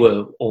think they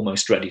were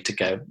almost ready to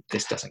go,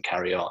 this doesn't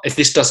carry on. If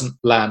this doesn't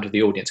land with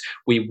the audience,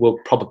 we will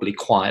probably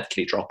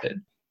quietly drop it.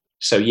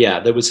 So yeah,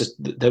 there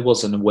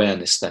was an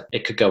awareness that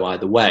it could go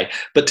either way.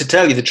 But to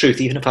tell you the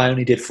truth, even if I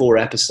only did 4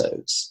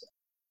 episodes,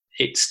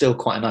 it's still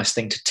quite a nice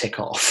thing to tick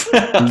off for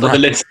the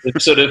list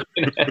of sort of,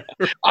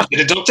 I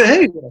did a Doctor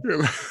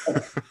Who.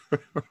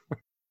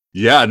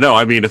 Yeah, no,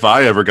 I mean, if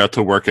I ever got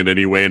to work in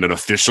any way in an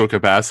official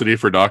capacity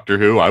for Doctor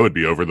Who, I would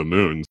be over the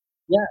moon.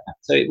 Yeah,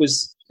 so it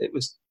was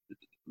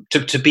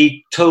to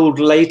be told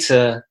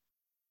later,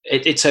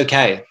 it's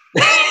okay.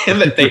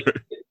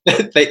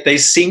 they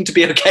seem to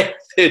be okay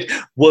with it.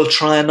 We'll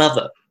try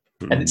another.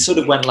 And it sort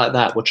of went like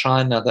that. We'll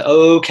try another.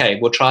 Okay,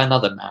 we'll try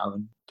another now.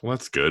 Well,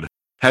 that's good.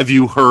 Have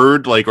you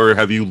heard, or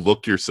have you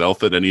looked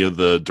yourself at any of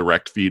the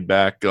direct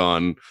feedback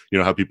on,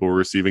 how people were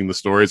receiving the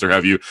stories, or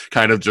have you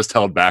kind of just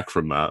held back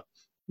from that?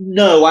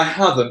 No, I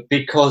haven't,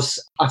 because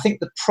I think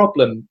the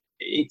problem,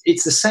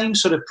 it's the same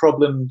sort of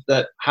problem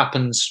that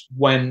happens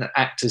when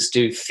actors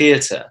do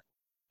theatre.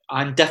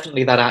 I'm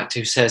definitely that actor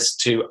who says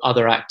to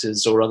other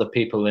actors or other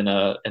people in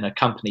a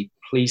company,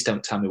 please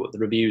don't tell me what the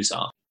reviews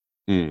are.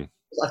 I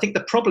think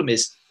the problem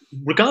is,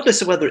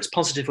 regardless of whether it's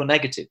positive or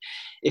negative,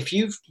 if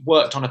you've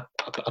worked on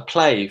a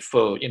play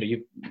for,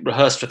 you've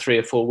rehearsed for 3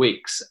 or 4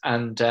 weeks,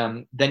 and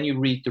then you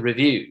read the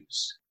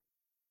reviews,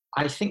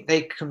 I think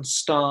they can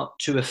start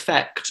to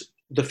affect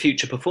the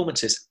future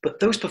performances. But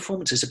those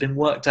performances have been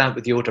worked out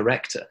with your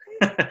director.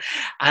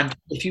 And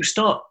if you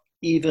start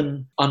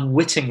even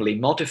unwittingly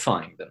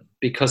modifying them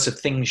because of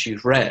things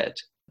you've read,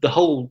 the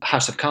whole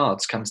house of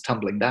cards comes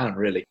tumbling down,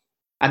 really.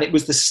 And it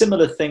was the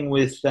similar thing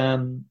with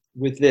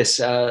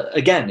this.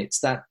 Again,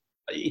 it's a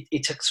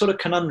sort of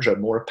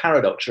conundrum or a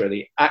paradox,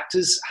 really.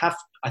 Actors have,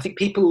 I think,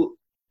 people,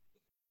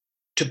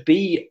 to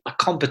be a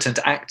competent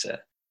actor,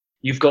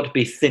 you've got to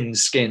be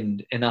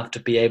thin-skinned enough to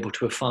be able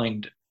to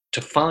find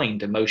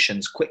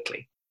emotions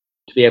quickly,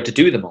 to be able to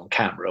do them on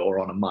camera or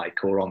on a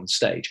mic or on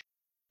stage.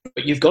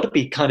 But you've got to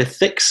be kind of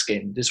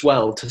thick-skinned as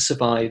well to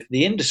survive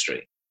the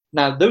industry.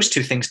 Now, those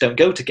two things don't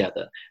go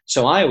together.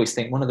 So I always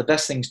think one of the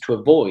best things to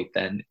avoid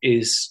then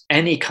is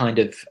any kind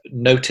of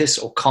notice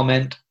or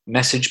comment,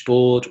 message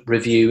board,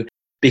 review,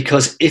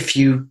 because if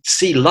you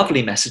see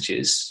lovely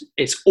messages,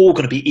 it's all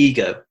going to be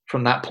ego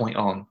from that point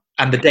on.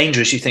 And the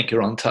danger is you think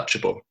you're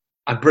untouchable.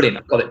 I'm brilliant,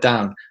 I've got it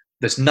down.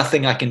 There's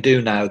nothing I can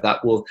do now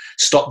that will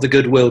stop the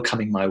goodwill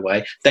coming my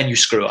way. Then you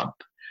screw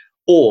up.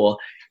 Or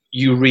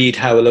you read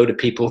how a load of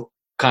people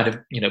kind of,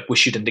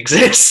 wish you didn't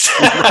exist.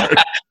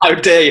 How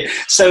dare you?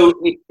 So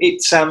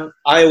it's I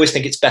always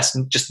think it's best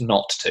just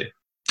not to.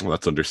 Well,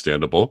 that's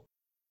understandable.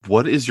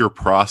 What is your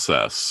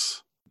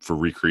process for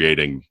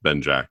recreating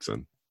Ben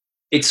Jackson?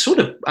 It sort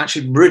of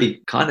actually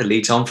really kind of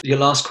leads on for your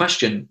last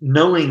question,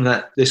 knowing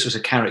that this was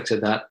a character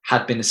that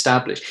had been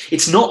established.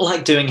 It's not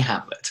like doing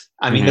Hamlet.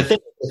 I mean, the thing,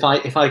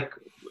 if I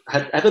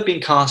had ever been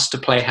cast to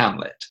play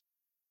Hamlet,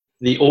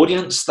 the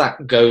audience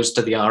that goes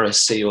to the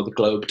RSC or the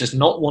Globe does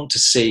not want to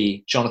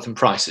see Jonathan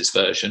Pryce's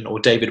version or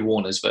David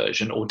Warner's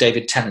version or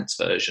David Tennant's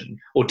version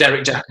or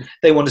Derek Jackson.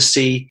 They want to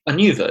see a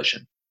new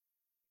version.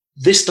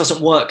 This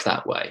doesn't work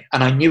that way.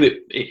 And I knew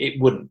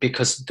it wouldn't,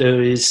 because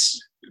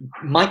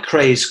Mike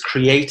Craze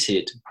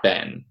created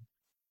Ben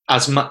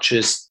as much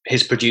as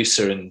his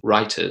producer and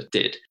writer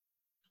did.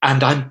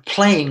 And I'm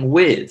acting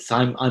with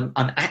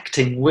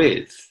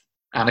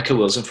Annika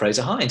Wills and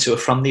Fraser Hines, who are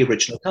from the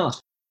original cast.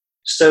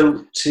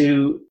 So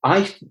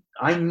I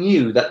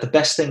knew that the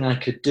best thing I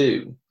could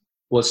do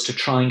was to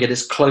try and get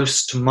as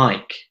close to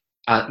Mike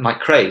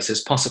Craze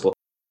as possible.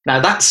 Now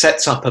that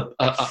sets up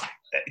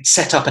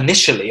set up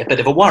initially a bit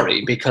of a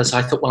worry, because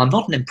I thought, well, I'm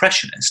not an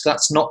impressionist.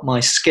 That's not my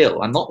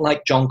skill. I'm not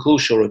like John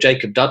Coulshaw or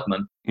Jacob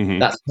Dudman.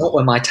 That's not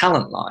where my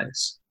talent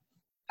lies.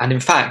 And in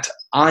fact,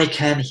 I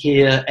can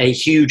hear a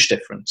huge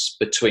difference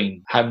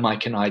between how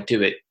Mike and I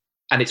do it.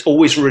 And it's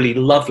always really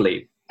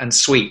lovely and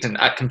sweet, and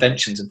at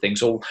conventions and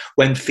things, or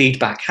when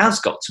feedback has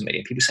got to me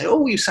and people say,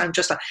 oh, you sound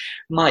just like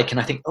Mike. And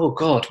I think, oh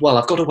God, well,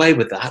 I've got away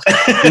with that.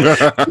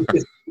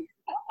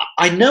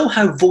 I know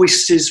how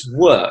voices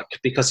work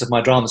because of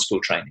my drama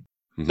school training.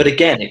 But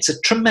again, it's a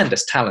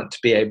tremendous talent to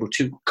be able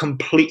to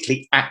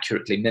completely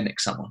accurately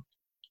mimic someone.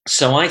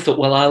 So I thought,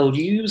 well, I'll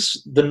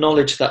use the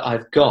knowledge that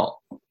I've got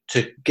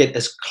to get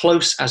as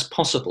close as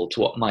possible to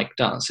what Mike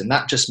does. And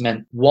that just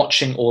meant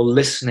watching or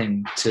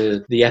listening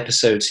to the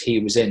episodes he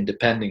was in,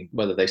 depending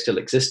whether they still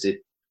existed,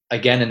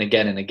 again and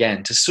again and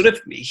again, to sort of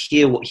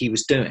hear what he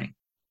was doing.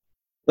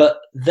 But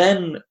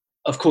then,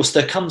 of course,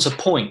 there comes a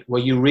point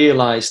where you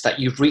realize that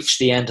you've reached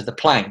the end of the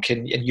plank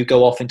and you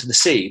go off into the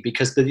sea,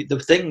 because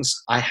the things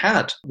I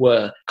had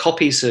were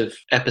copies of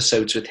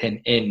episodes with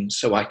him in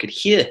so I could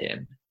hear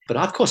him. But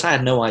of course, I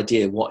had no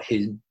idea what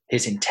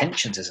his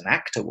intentions as an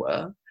actor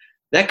were.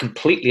 They're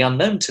completely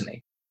unknown to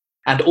me.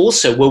 And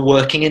also, we're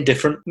working in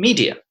different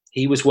media.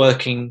 He was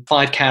working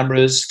 5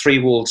 cameras,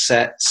 3-walled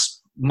sets,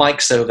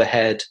 mics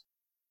overhead,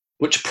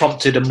 which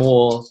prompted a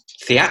more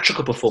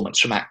theatrical performance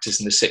from actors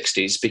in the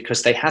 60s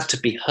because they had to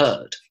be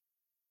heard.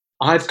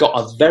 I've got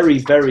a very,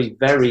 very,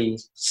 very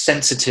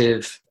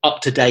sensitive,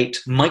 up-to-date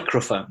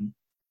microphone,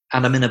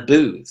 and I'm in a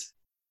booth.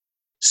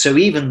 So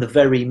even the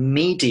very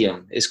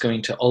medium is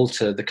going to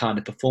alter the kind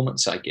of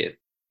performance I give.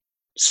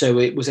 So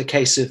it was a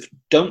case of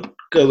don't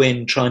go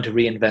in trying to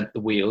reinvent the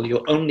wheel.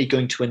 You're only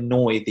going to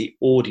annoy the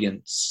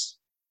audience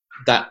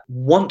that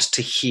want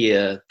to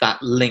hear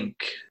that link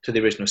to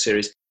the original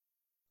series.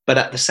 But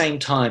at the same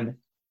time,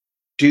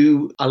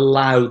 do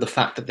allow the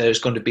fact that there's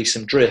going to be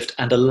some drift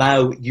and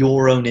allow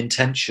your own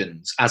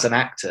intentions as an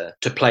actor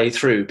to play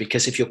through.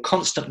 Because if you're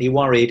constantly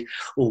worried,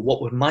 oh,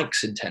 what would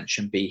Mike's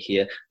intention be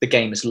here? The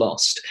game is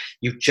lost.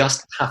 You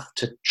just have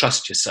to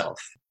trust yourself.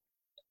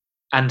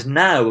 And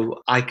now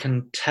I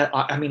can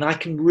I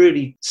can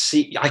really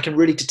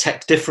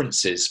detect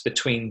differences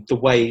between the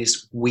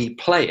ways we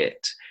play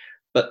it.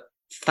 But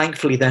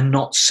thankfully, they're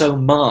not so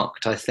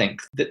marked, I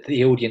think, that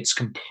the audience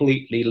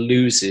completely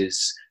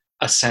loses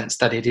a sense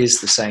that it is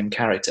the same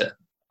character,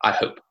 I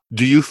hope.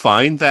 Do you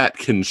find that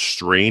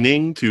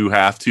constraining to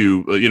have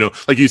to,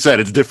 like you said,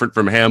 it's different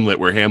from Hamlet,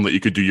 where Hamlet, you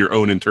could do your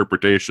own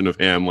interpretation of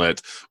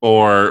Hamlet,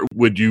 or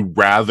would you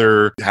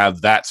rather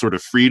have that sort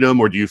of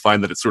freedom, or do you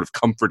find that it's sort of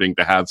comforting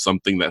to have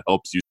something that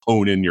helps you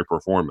hone in your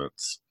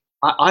performance?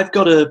 I've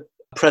got a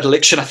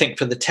predilection, I think,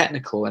 for the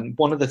technical, and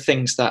one of the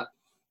things that,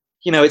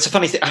 it's a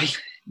funny thing,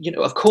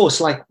 of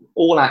course, like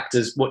all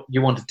actors, what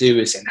you want to do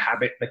is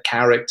inhabit the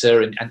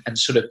character and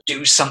sort of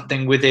do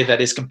something with it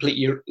that is completely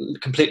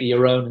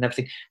your own and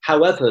everything.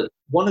 However,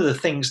 one of the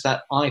things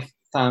that I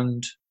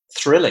found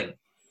thrilling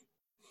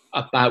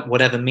about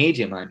whatever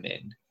medium I'm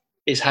in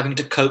is having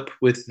to cope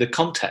with the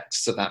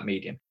contexts of that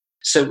medium.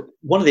 So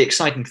one of the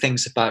exciting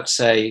things about,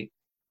 say,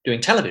 doing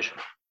television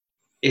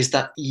is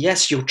that,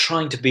 yes, you're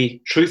trying to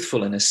be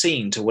truthful in a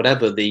scene to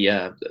whatever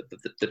the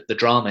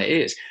drama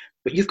is,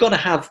 but you've got to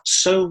have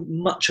so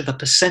much of a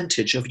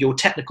percentage of your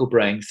technical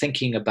brain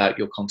thinking about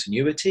your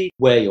continuity,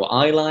 where your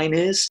eye line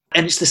is.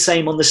 And it's the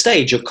same on the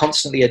stage. You're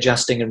constantly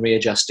adjusting and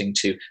readjusting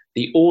to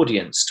the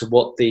audience, to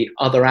what the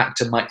other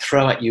actor might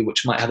throw at you,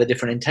 which might have a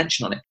different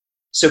intention on it.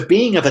 So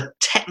being of a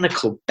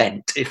technical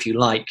bent, if you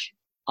like,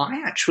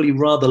 I actually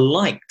rather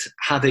liked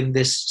having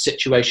this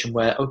situation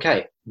where,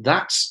 okay,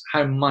 that's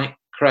how Mike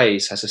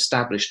Craze has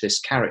established this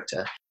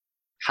character.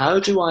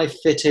 How do I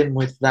fit in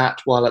with that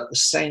while at the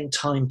same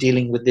time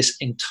dealing with this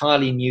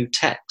entirely new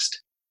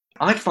text?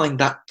 I find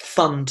that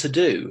fun to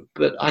do,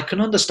 but I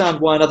can understand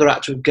why another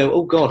actor would go,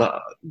 oh God,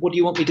 what do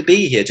you want me to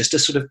be here? Just a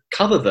sort of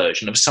cover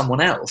version of someone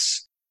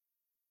else.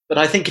 But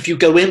I think if you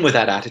go in with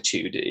that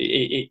attitude,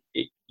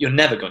 you're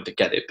never going to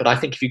get it. But I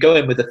think if you go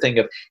in with the thing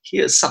of,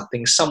 here's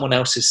something someone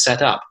else has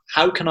set up,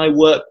 how can I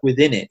work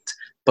within it,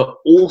 but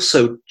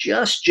also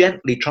just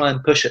gently try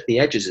and push at the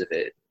edges of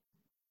it?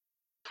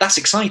 That's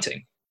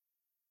exciting.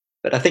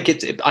 But I think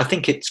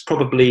it's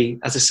probably,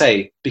 as I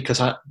say, because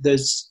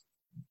there's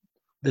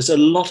a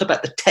lot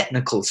about the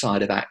technical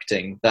side of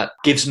acting that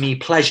gives me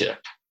pleasure.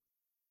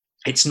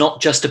 It's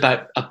not just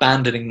about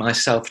abandoning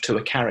myself to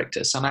a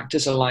character. Some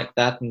actors are like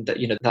that, and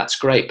that's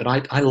great. But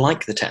I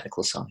like the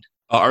technical side.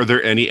 Are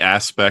there any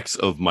aspects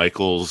of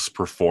Michael's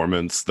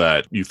performance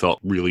that you felt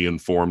really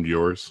informed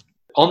yours?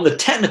 On the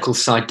technical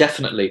side,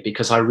 definitely,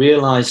 because I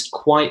realized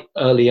quite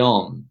early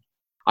on,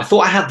 I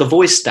thought I had the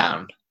voice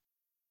down,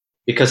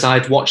 because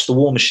I'd watched The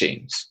War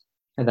Machines.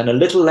 And then a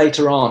little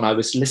later on, I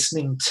was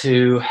listening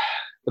to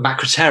the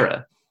Macra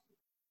Terror,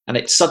 and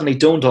it suddenly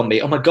dawned on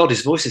me, oh my God,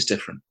 his voice is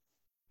different.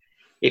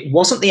 It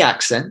wasn't the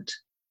accent,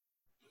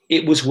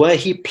 it was where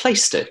he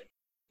placed it.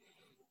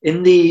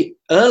 In the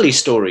early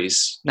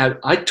stories, now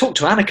I talked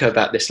to Annika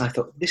about this, and I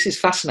thought, this is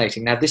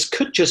fascinating. Now, this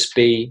could just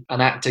be an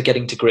actor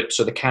getting to grips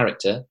with a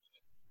character,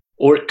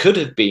 or it could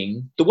have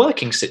been the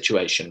working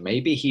situation.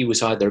 Maybe he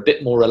was either a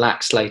bit more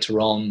relaxed later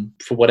on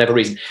for whatever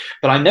reason.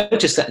 But I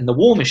noticed that in The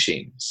War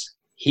Machines,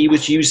 he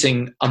was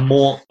using a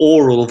more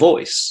oral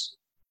voice.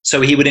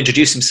 So he would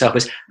introduce himself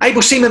as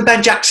Able Seaman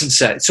Ben Jackson,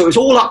 sir. So it was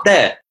all up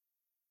there.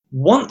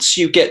 Once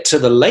you get to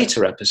the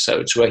later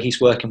episodes where he's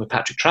working with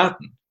Patrick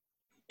Troughton,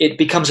 it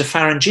becomes a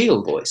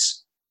pharyngeal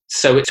voice.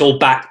 So it's all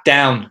back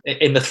down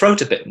in the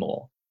throat a bit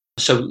more.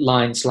 So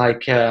lines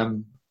like...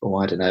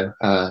 I don't know.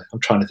 I'm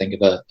trying to think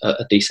of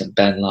a decent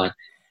Ben line.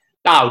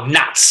 Oh,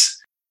 nuts!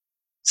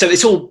 So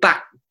it's all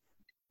back.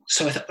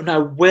 So I thought, now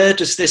where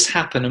does this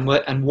happen,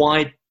 and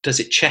why does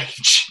it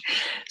change?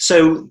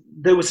 So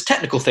there was a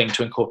technical thing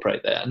to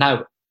incorporate there.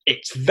 Now,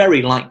 it's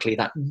very likely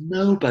that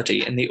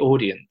nobody in the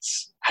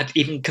audience had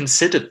even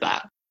considered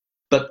that.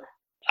 But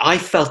I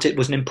felt it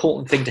was an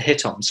important thing to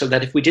hit on, so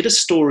that if we did a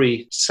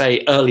story,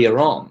 say, earlier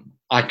on,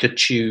 I could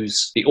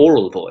choose the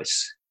oral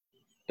voice.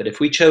 But if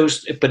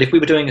we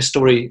were doing a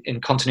story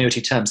in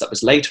continuity terms that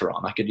was later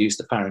on, I could use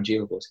the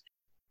pharyngeal voice.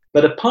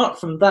 But apart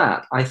from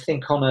that, I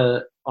think on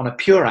a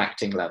pure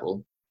acting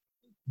level,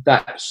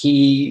 that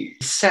he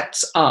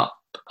sets up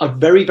a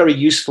very, very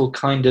useful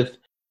kind of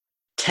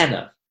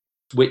tenor,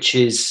 which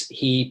is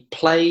he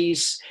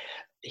plays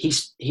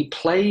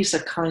a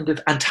kind of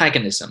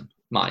antagonism,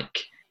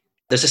 Mike.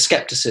 There's a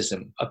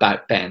skepticism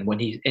about Ben when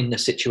he's in the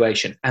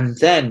situation, and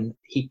then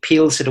he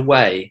peels it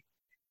away,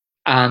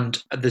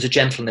 and there's a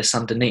gentleness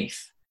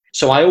underneath.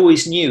 So I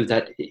always knew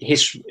that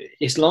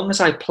as long as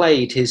I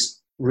played his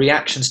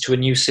reactions to a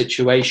new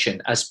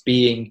situation as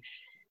being,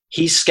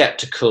 he's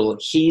skeptical,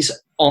 he's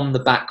on the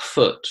back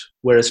foot,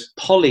 whereas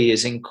Polly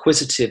is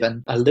inquisitive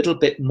and a little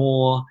bit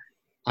more,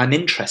 I'm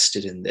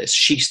interested in this.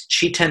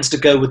 She tends to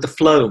go with the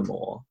flow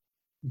more.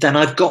 Then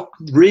I've got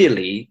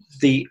really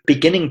the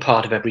beginning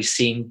part of every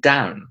scene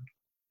down,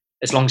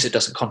 as long as it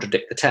doesn't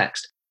contradict the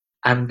text.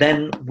 And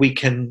then we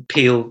can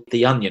peel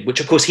the onion,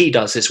 which of course he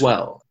does as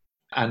well,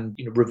 and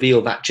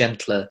reveal that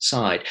gentler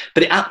side.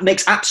 But it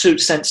makes absolute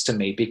sense to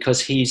me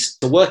because he's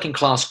the working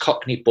class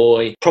Cockney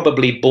boy,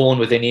 probably born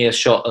within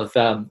earshot of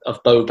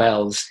Bow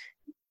Bells,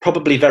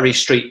 probably very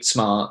street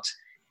smart,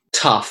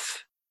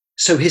 tough.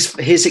 So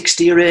his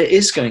exterior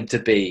is going to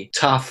be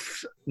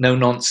tough, no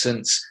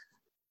nonsense.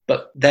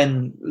 But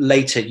then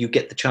later you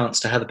get the chance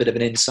to have a bit of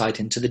an insight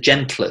into the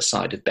gentler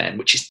side of Ben,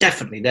 which is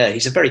definitely there.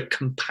 He's a very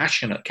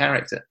compassionate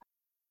character.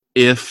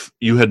 If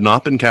you had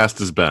not been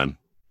cast as Ben,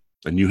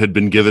 and you had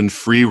been given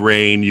free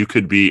reign, you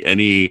could be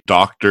any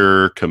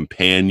doctor,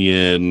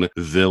 companion,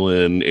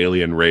 villain,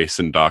 alien race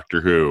in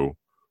Doctor Who.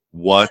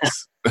 What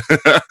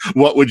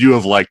would you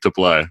have liked to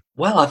play?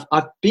 Well,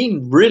 I've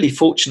been really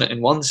fortunate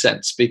in one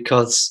sense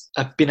because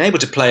I've been able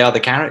to play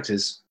other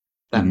characters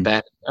than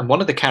Ben. And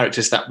one of the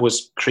characters that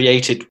was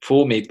created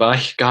for me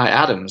by Guy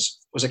Adams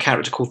was a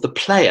character called the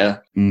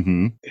Player,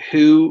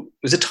 who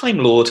was a Time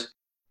Lord,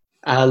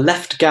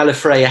 left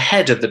Gallifrey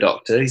ahead of the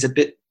Doctor. He's a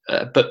bit...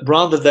 but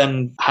rather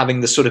than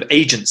having the sort of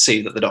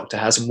agency that the Doctor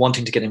has and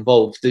wanting to get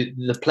involved,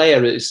 the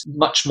Player is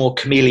much more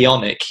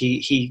chameleonic.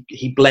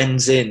 He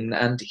blends in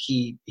and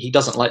he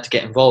doesn't like to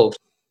get involved.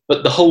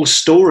 But the whole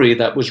story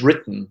that was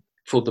written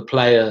for the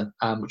Player,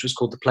 which was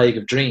called The Plague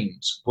of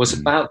Dreams, was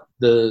about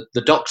the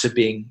Doctor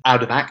being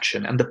out of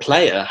action and the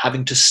Player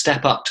having to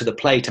step up to the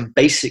plate and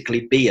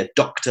basically be a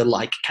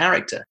Doctor-like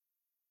character.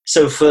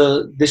 So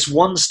for this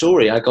one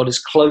story, I got as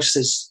close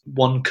as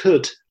one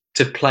could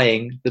to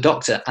playing the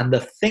Doctor. And the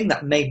thing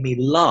that made me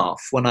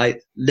laugh when I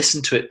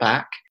listened to it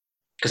back,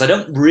 because I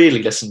don't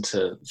really listen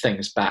to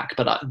things back,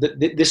 but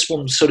this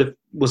one sort of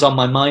was on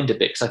my mind a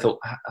bit because I thought,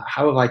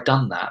 how have I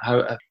done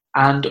that?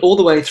 And all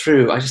the way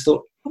through, I just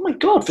thought, oh my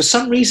God, for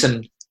some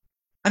reason,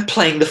 I'm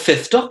playing the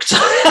Fifth Doctor.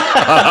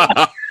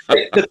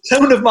 The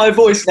tone of my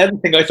voice and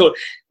everything, I thought,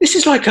 this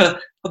is like a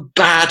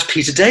bad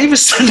Peter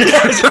Davison.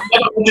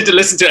 I wanted to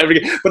listen to it every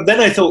day. But then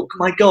I thought,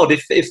 my God,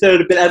 if there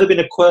had ever been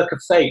a quirk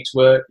of fate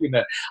where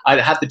I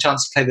had the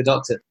chance to play the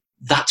Doctor,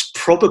 that's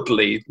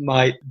probably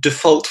my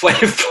default way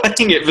of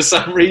playing it for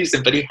some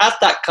reason. But he had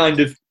that kind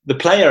of, the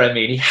Player,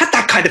 he had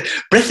that kind of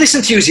breathless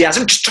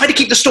enthusiasm, just trying to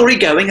keep the story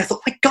going. I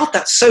thought, my God,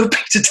 that's so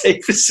Peter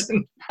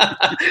Davison.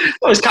 I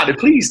was kind of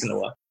pleased in a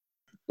way.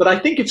 But I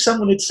think if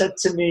someone had said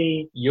to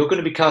me, you're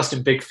going to be cast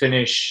in Big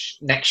Finish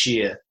next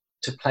year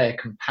to play a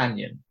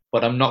companion,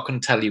 but I'm not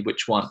going to tell you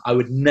which one, I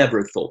would never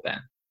have thought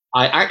Ben.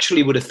 I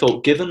actually would have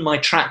thought, given my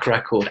track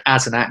record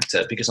as an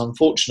actor, because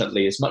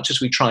unfortunately, as much as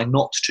we try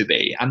not to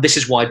be, and this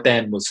is why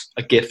Ben was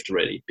a gift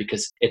really,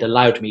 because it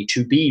allowed me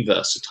to be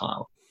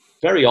versatile.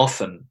 Very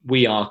often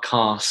we are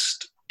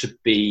cast to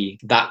be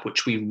that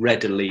which we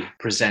readily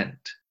present.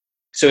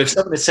 So if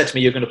someone had said to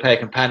me, you're going to play a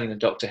companion in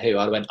Doctor Who,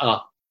 I went,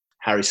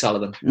 Harry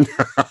Sullivan.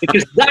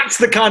 Because that's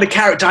the kind of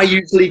character I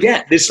usually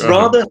get. This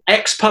rather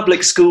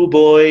ex-public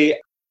schoolboy,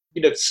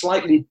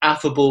 slightly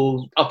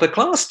affable upper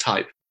class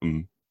type.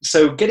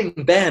 So getting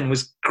Ben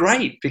was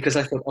great because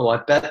I thought, I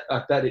bet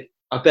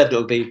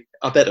it'll be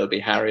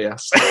Harry,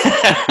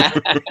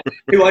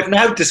 who I've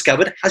now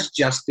discovered has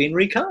just been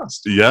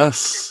recast.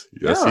 Yes,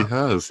 he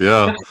has.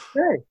 Yeah.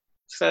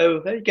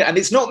 So there you go, and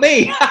it's not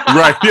me.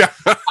 Right. Yeah.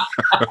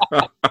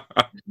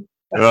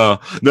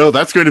 No,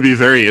 that's going to be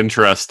very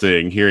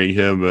interesting hearing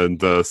him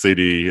and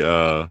Sadie.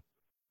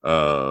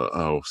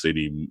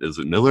 Sadie, is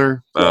it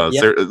Miller?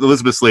 Sarah,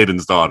 Elizabeth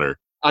Sladen's daughter.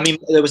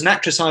 There was an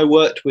actress I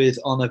worked with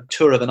on a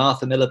tour of an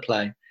Arthur Miller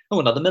play.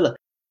 Another Miller,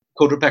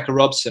 called Rebecca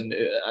Robson.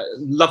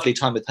 Lovely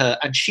time with her,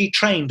 and she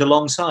trained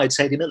alongside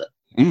Sadie Miller.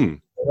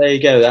 There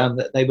you go.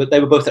 They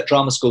were both at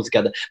drama school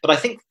together. But I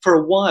think for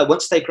a while,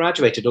 once they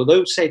graduated,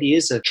 although Sadie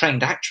is a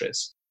trained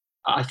actress,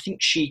 I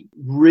think she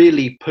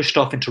really pushed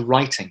off into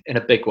writing in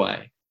a big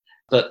way.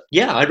 But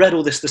yeah, I read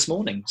all this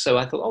morning, so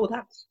I thought,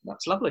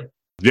 that's lovely.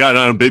 Yeah,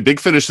 no, Big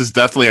Finish is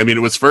definitely, it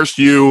was first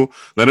you,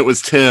 then it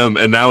was Tim,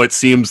 and now it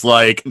seems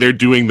like they're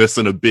doing this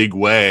in a big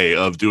way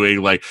of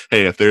doing like,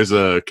 hey, if there's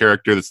a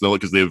character that's no,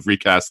 because they've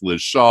recast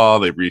Liz Shaw,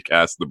 they've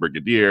recast the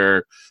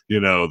Brigadier,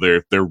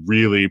 they're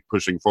really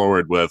pushing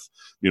forward with,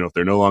 if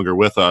they're no longer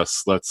with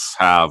us, let's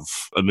have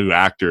a new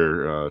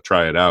actor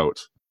try it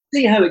out.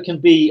 See how it can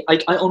be.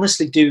 I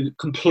honestly do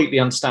completely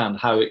understand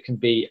how it can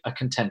be a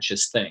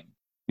contentious thing.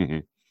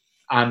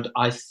 And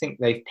I think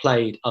they've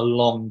played a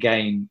long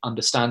game,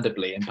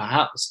 understandably. And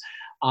perhaps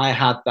I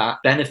had that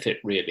benefit,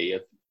 really,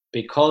 of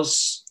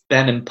because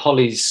Ben and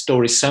Polly's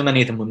stories, so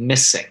many of them were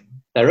missing.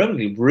 They're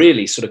only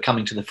really sort of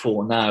coming to the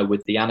fore now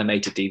with the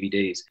animated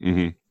DVDs,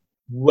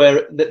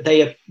 where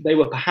they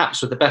were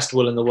perhaps with the best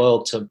will in the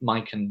world to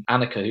Mike and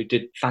Annika, who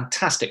did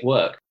fantastic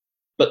work.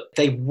 But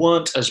they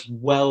weren't as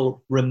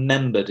well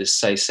remembered as,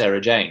 say, Sarah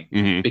Jane,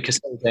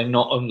 because Sarah Jane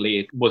not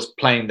only was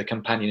playing the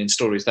companion in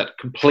stories that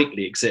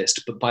completely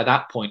exist, but by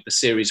that point the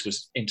series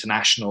was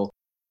international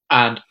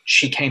And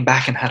she came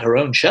back and had her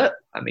own show.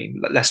 I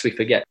mean, lest we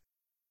forget.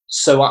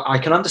 So I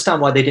can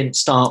understand why they didn't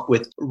start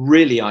with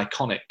really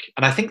iconic.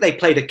 And I think they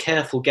played a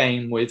careful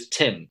game with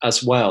Tim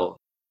as well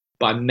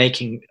by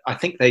making,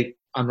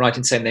 I'm right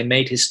in saying they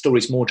made his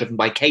stories more driven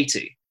by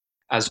Katie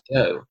as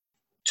Joe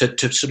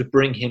to sort of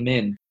bring him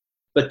in.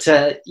 But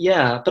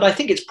but I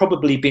think it's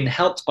probably been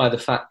helped by the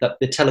fact that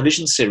the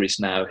television series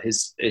now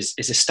is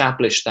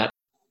established that,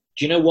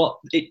 do you know what?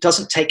 It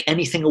doesn't take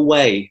anything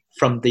away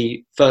from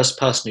the first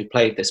person who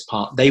played this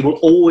part. They will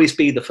always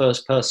be the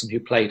first person who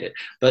played it.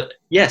 But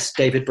yes,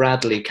 David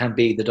Bradley can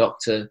be the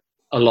Doctor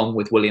along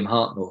with William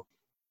Hartnell.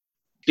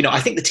 You know,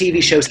 I think the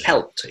TV show's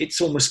helped. It's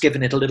almost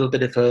given it a little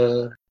bit of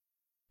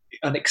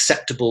an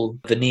acceptable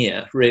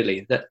veneer,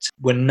 really, that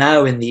we're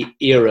now in the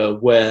era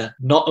where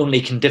not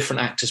only can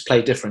different actors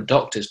play different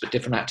Doctors, but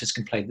different actors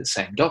can play the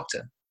same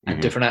Doctor. And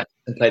different actors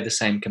can play the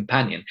same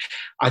companion.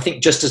 I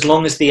think just as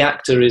long as the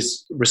actor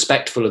is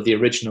respectful of the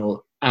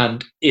original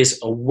and is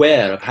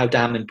aware of how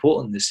damn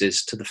important this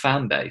is to the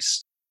fan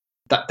base,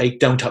 that they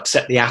don't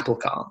upset the apple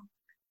cart,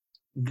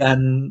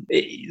 then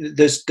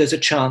there's a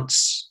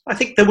chance. I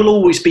think there will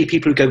always be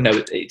people who go, no,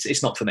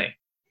 it's not for me.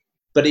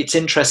 But it's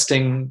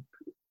interesting.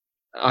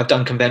 I've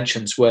done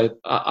conventions where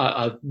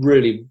I'm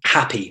really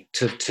happy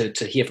to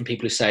hear from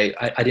people who say,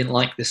 I didn't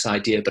like this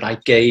idea, but I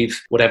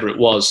gave whatever it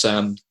was,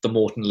 the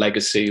Morton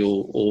Legacy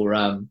or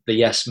the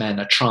Yes Men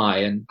a try,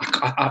 and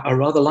I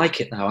rather like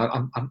it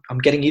now. I'm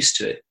getting used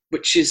to it,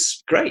 which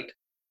is great.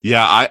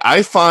 Yeah,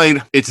 I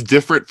find it's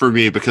different for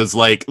me because,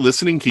 like,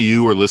 listening to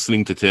you or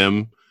listening to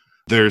Tim,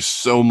 there's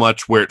so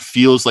much where it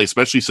feels like,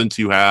 especially since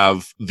you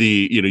have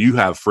you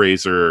have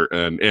Fraser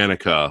and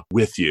Annika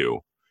with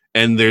you.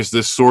 And there's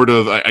this sort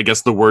of, I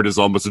guess the word is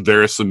almost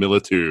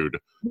verisimilitude,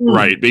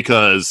 right?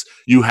 Because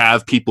you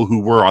have people who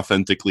were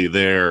authentically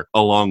there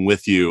along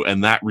with you,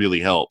 and that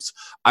really helps.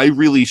 I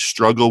really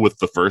struggle with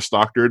the first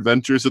Doctor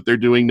adventures that they're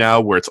doing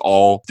now, where it's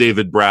all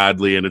David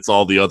Bradley and it's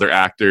all the other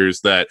actors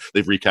that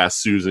they've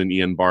recast, Susan,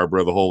 Ian,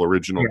 Barbara, the whole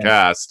original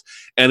cast.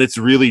 And it's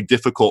really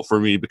difficult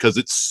for me because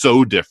it's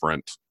so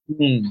different.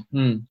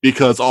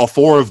 Because all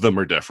four of them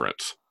are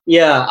different.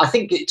 Yeah, I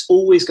think it's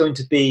always going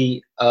to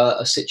be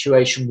a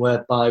situation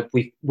whereby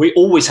we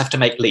always have to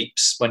make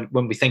leaps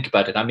when we think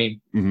about it. I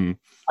mean,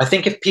 I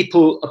think if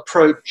people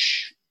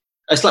approach,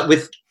 it's like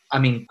with, I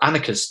mean,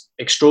 Annika's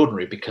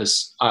extraordinary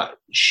because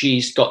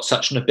she's got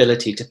such an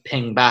ability to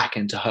ping back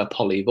into her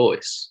Polly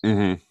voice.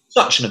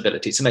 Such an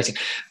ability, it's amazing.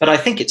 But I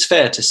think it's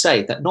fair to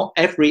say that not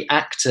every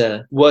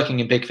actor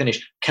working in Big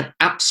Finish can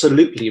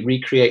absolutely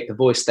recreate the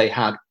voice they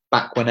had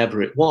back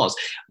whenever it was.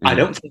 I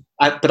don't think,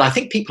 but I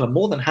think people are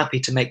more than happy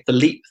to make the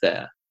leap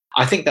there.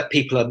 I think that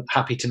people are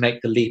happy to make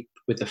the leap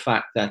with the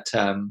fact that,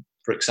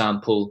 for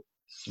example,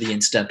 the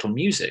incidental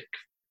music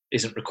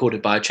isn't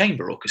recorded by a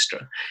chamber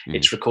orchestra.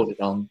 It's recorded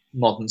on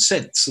modern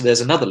synths. So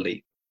there's another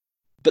leap.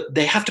 But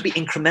they have to be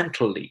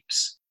incremental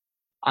leaps.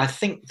 I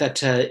think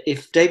that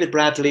if David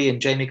Bradley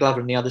and Jamie Glover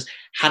and the others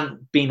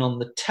hadn't been on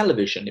the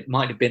television, it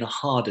might have been a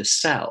harder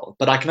sell.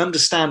 But I can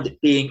understand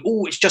it being,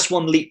 it's just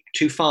one leap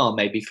too far,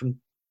 maybe, for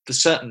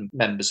certain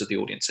members of the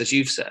audience, as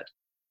you've said.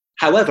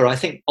 However, I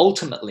think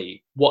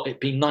ultimately what it'd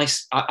be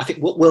nice, I think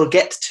what we'll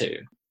get to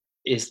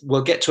is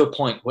we'll get to a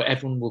point where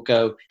everyone will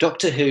go,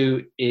 Doctor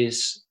Who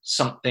is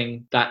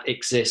something that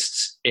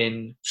exists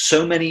in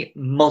so many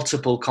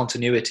multiple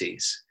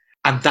continuities.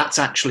 And that's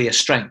actually a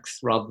strength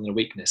rather than a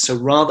weakness. So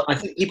I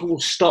think people will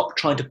stop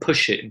trying to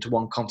push it into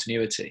one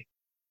continuity.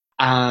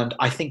 And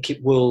I think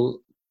it will,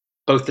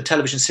 both the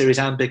television series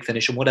and Big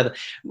Finish and whatever,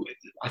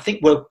 I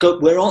think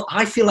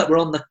I feel like we're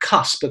on the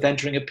cusp of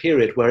entering a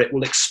period where it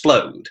will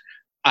explode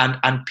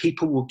and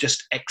people will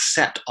just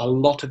accept a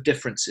lot of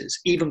differences,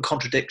 even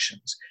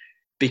contradictions,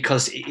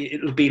 because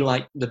it'll be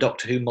like the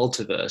Doctor Who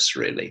multiverse,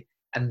 really.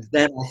 And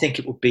then I think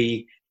it will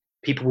be,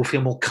 people will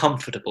feel more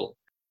comfortable.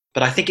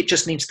 But I think it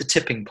just needs the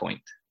tipping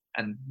point.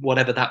 And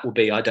whatever that will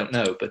be, I don't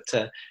know. But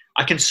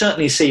I can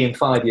certainly see in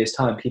 5 years'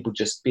 time people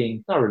just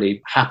being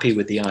thoroughly happy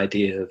with the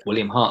idea of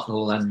William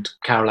Hartnell and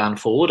Carol Ann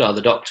Ford are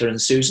the Doctor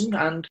and Susan,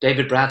 and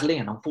David Bradley,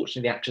 and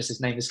unfortunately the actress's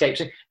name escapes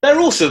me,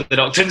 they're also the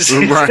Doctor and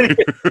Susan. Right.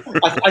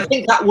 I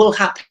think that will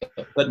happen,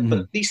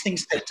 but these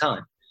things take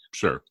time.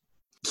 Sure.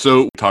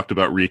 So we talked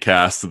about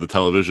recasts of the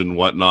television and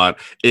whatnot.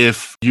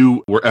 If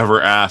you were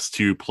ever asked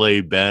to play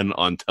Ben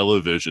on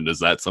television, is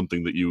that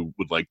something that you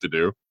would like to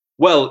do?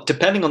 Well,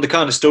 depending on the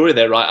kind of story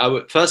they're right,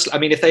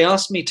 if they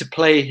asked me to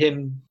play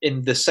him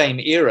in the same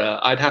era,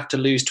 I'd have to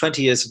lose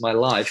 20 years of my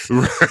life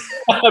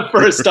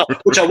for a start,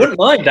 which I wouldn't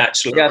mind,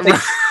 actually. I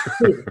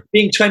think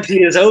being 20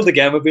 years old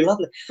again would be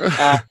lovely,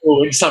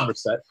 or in some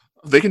respect.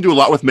 They can do a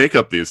lot with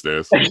makeup these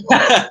days.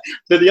 But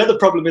the other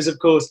problem is, of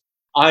course,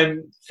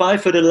 I'm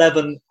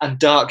 5'11" and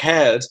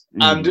dark-haired,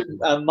 and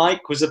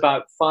Mike was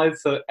about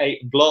 5'8"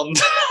 and blonde.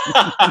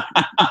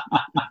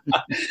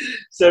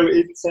 So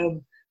it's...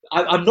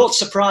 I'm not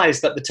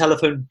surprised that the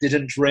telephone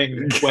didn't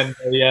ring when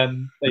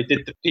they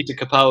did the Peter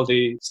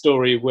Capaldi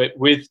story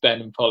with Ben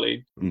and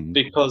Polly,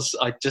 because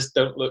I just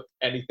don't look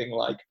anything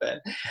like Ben.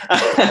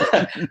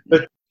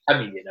 But I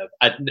mean,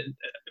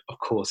 of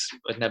course,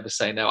 I'd never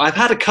say no. I've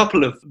had a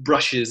couple of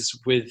brushes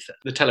with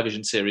the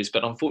television series,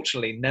 but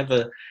unfortunately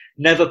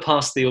never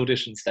past the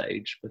audition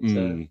stage.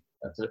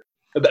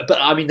 But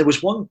I mean, there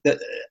was one that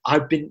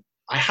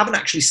I haven't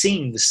actually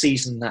seen the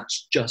season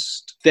that's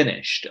just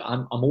finished.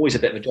 I'm always a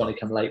bit of a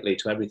Johnny-come-lately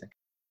to everything.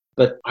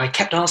 But I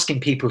kept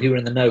asking people who were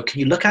in the know, can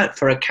you look out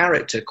for a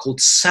character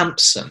called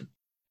Samson?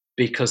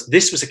 Because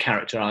this was a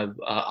character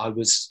I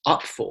was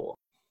up for.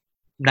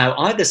 Now,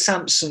 either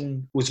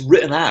Samson was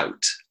written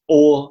out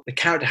or the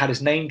character had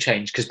his name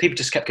changed, because people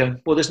just kept going,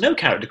 well, there's no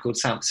character called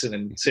Samson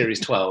in Series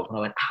 12. And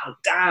I went, oh,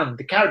 damn,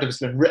 the character has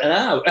been written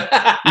out.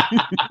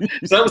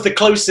 So that was the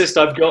closest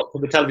I've got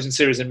from the television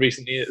series in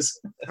recent years.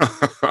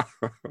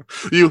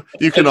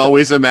 You can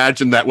always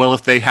imagine that, well,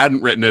 if they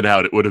hadn't written it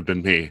out, it would have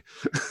been me.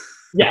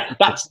 Yeah,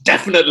 that's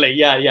definitely,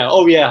 yeah.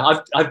 Oh, yeah,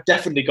 I've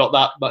definitely got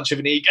that much of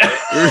an ego.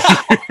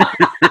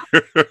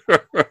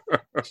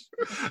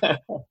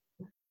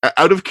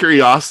 Out of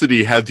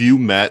curiosity, have you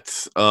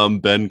met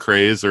Ben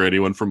Craze or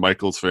anyone from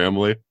Michael's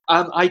family?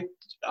 I've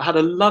had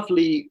a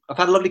lovely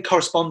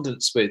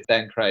correspondence with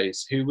Ben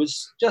Craze, who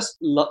was just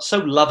so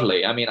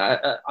lovely. I mean,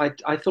 I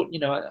thought,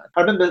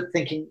 I remember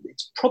thinking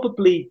it's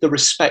probably the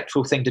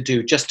respectful thing to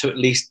do, just to at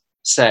least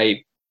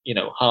say,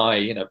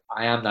 hi,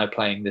 I am now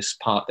playing this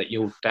part that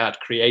your dad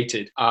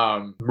created.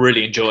 I'm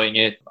really enjoying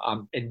it.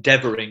 I'm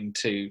endeavoring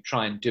to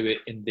try and do it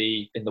in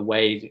the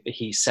way that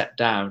he set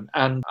down.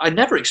 And I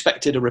never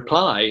expected a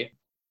reply,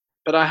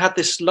 but I had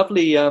this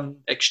lovely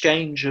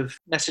exchange of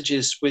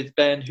messages with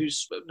Ben,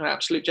 who's an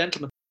absolute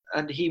gentleman.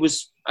 And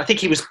I think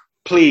he was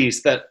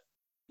pleased that,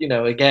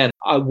 again,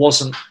 I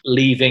wasn't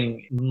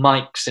leaving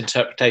Mike's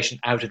interpretation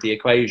out of the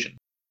equation.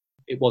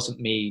 It wasn't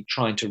me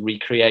trying to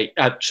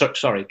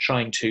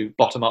trying to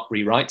bottom up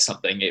rewrite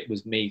something. It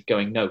was me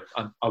going, no,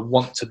 I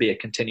want to be a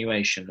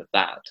continuation of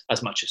that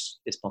as much as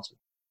is possible.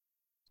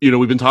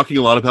 We've been talking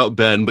a lot about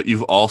Ben, but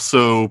you've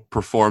also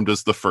performed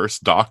as the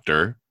first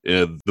Doctor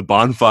in The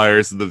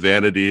Bonfires and the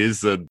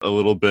Vanities and a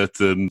little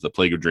bit in The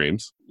Plague of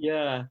Dreams.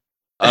 Yeah.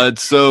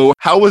 So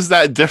how was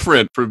that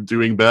different from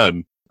doing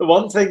Ben? The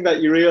one thing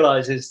that you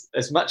realise is,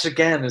 as much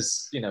again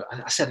as,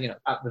 I said,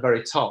 at the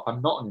very top,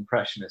 I'm not an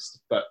impressionist,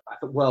 but I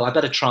thought, well, I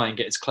better try and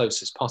get as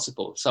close as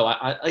possible. So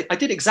I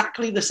did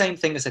exactly the same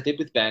thing as I did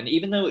with Ben,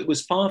 even though it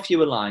was far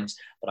fewer lines,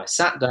 but I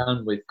sat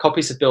down with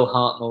copies of Bill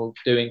Hartnell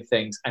doing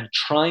things and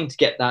trying to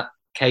get that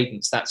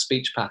cadence, that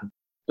speech pattern.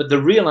 But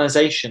the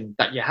realisation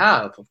that you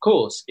have, of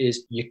course,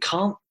 is you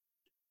can't,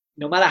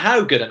 no matter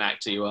how good an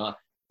actor you are,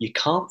 you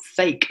can't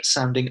fake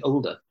sounding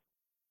older.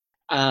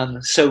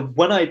 So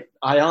when I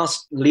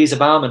asked Lisa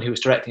Bauman, who was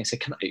directing, I said,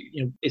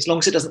 as long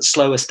as it doesn't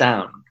slow us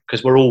down,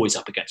 because we're always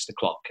up against the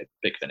clock at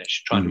Big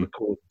Finish, trying to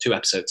record 2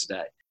 episodes a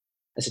day.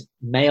 I said,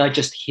 may I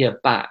just hear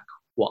back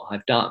what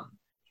I've done?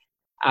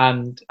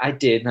 And I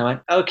did, and I went,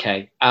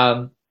 okay,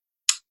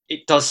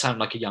 it does sound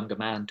like a younger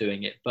man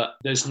doing it, but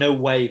there's no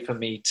way for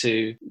me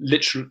to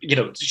literally,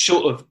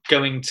 short of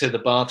going to the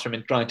bathroom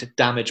and trying to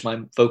damage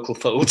my vocal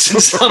folds in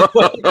some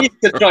way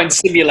to try and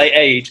simulate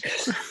age.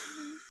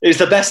 It was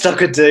the best I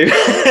could do.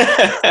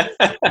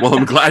 Well,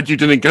 I'm glad you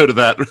didn't go to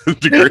that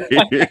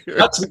degree.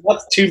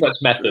 That's too much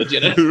method,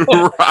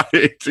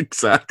 Right,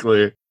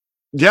 exactly.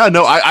 Yeah,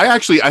 no, I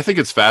think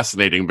it's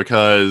fascinating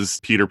because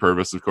Peter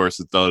Purves, of course,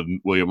 has done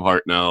William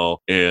Hartnell,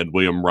 and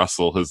William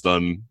Russell has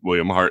done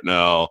William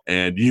Hartnell,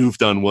 and you've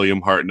done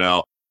William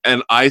Hartnell.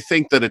 And I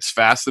think that it's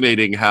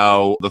fascinating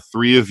how the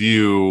three of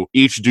you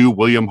each do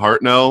William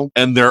Hartnell,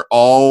 and they're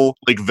all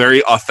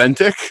very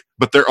authentic,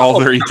 but they're all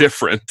very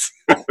different.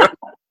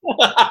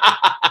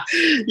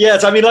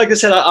 Yes, I mean, like I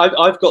said,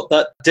 I've got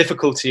that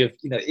difficulty of,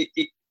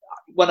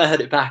 when I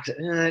heard it back,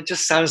 it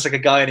just sounds like a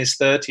guy in his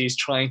 30s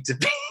trying to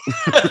be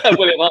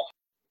William Hart.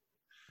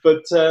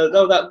 But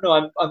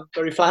I'm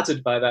very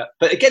flattered by that.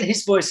 But again,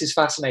 his voice is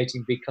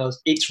fascinating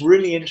because it's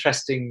really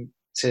interesting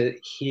to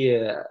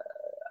hear,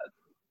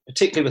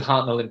 particularly with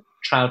Hartnell and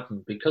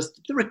Troughton, because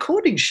the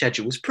recording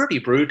schedule was pretty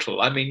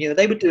brutal. I mean,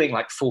 they were doing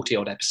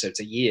 40-odd episodes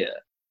a year.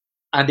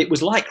 And it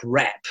was like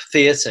rep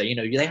theatre,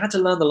 they had to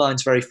learn the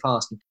lines very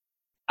fast. And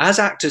as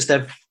actors,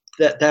 their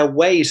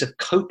ways of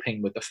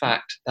coping with the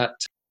fact that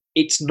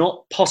it's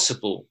not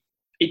possible,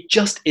 it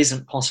just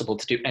isn't possible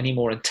to do any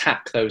more and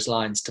tack those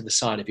lines to the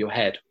side of your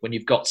head when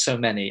you've got so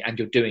many and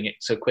you're doing it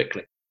so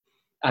quickly.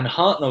 And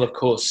Hartnell, of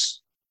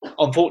course,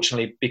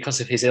 unfortunately,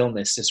 because of his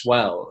illness as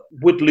well,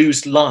 would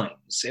lose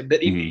lines.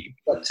 But he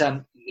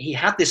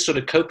had this sort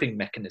of coping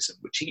mechanism,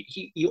 which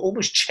he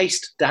almost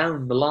chased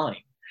down the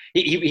line.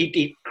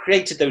 He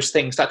created those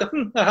things like but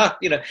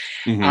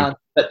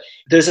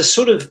there's a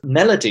sort of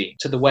melody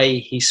to the way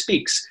he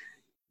speaks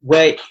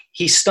where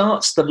he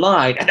starts the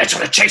line and then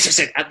sort of chases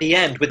it at the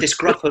end with this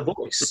gruffer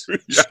voice.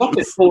 Yes. Stop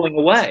it falling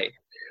away.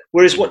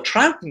 Whereas what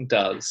Troughton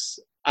does,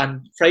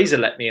 and Fraser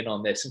let me in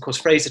on this, and of course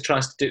Fraser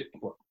tries to do,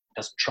 well,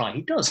 doesn't try,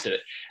 he does do it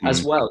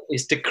as well,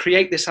 is to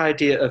create this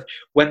idea of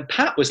when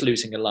Pat was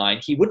losing a line,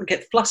 he wouldn't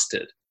get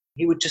flustered.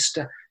 He would just,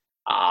 that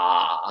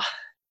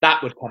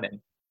would come in.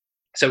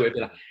 So it would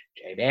be like,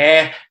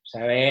 Jamie,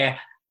 sorry,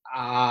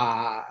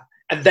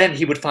 And then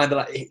he would find the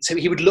light. So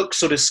he would look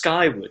sort of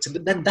skywards. And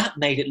then that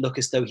made it look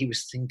as though he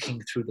was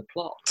thinking through the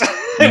plot,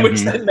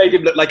 which then made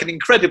him look like an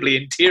incredibly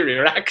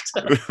interior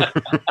actor.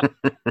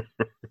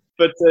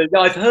 But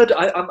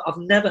I've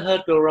never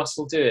heard Bill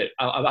Russell do it.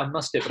 I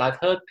must do it, but I've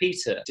heard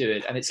Peter do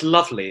it, and it's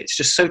lovely. It's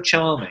just so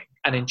charming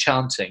and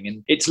enchanting.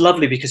 And it's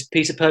lovely because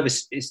Peter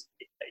Purves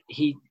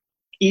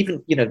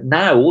even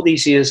now, all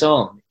these years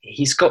on,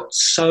 he's got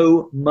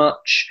so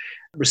much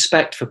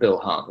respect for Bill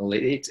Hartnell.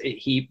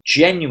 He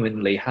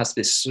genuinely has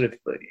this sort of,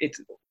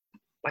 it's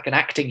like an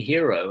acting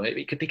hero,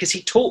 because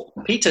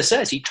Peter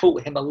says he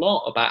taught him a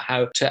lot about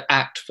how to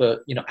act for,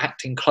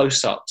 acting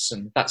close-ups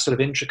and that sort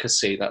of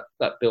intricacy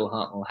that Bill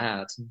Hartnell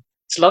had.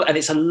 And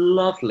it's a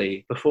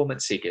lovely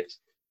performance he gives.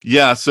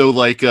 Yeah, so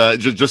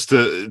just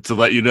to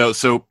let you know,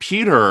 so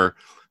Peter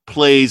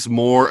plays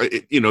more,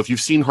 if you've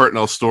seen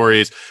Hartnell's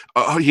stories,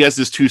 he has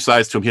this two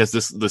sides to him. He has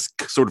this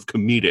sort of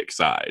comedic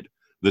side,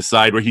 the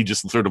side where he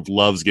just sort of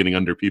loves getting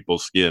under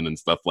people's skin and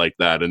stuff like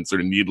that and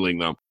sort of needling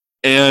them.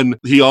 And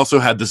he also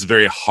had this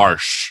very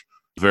harsh,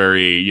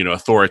 very,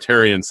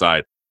 authoritarian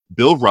side.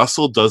 Bill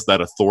Russell does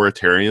that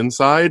authoritarian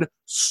side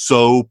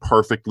so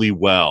perfectly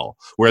well.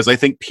 Whereas I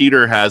think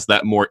Peter has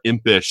that more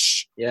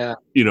impish,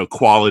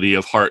 quality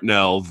of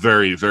Hartnell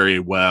very, very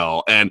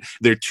well. And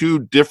they're two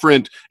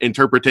different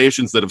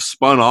interpretations that have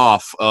spun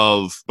off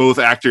of both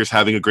actors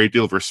having a great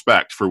deal of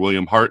respect for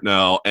William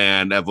Hartnell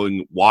and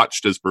having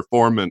watched his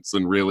performance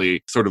and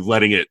really sort of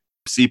letting it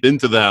seep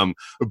into them,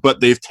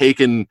 but they've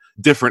taken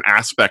different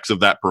aspects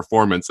of that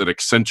performance and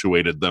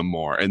accentuated them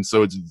more. And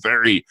so it's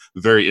very,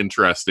 very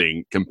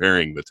interesting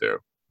comparing the two.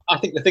 I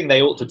think the thing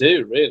they ought to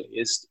do really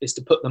is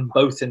to put them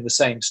both in the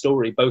same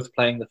story, both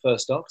playing the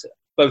First Doctor,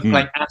 both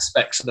playing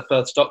aspects of the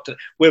First Doctor.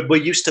 We're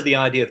used to the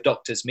idea of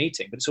doctors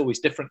meeting, but it's always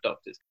different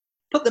doctors.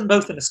 Put them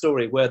both in a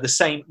story where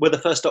the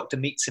First Doctor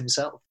meets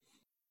himself.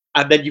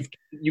 And then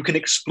you can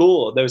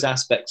explore those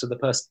aspects of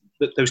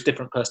those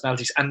different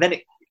personalities, and then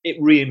it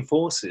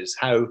reinforces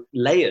how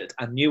layered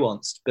and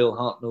nuanced Bill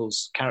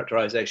Hartnell's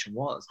characterization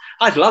was.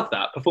 I'd love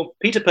that.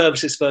 Peter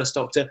Purves' First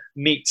Doctor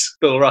meets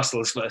Bill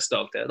Russell's First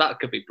Doctor. That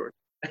could be brilliant.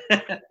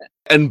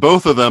 And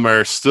both of them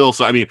are still,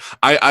 so I mean,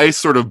 I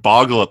sort of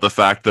boggle at the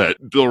fact that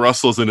Bill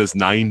Russell's in his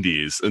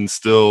 90s and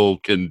still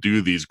can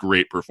do these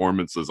great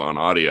performances on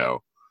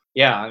audio.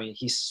 Yeah, I mean,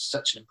 he's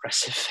such an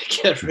impressive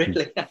figure,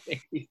 really.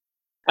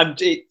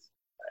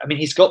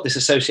 He's got this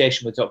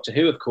association with Doctor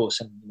Who, of course,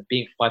 and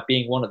by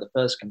being one of the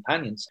first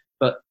companions.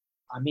 But,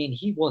 I mean,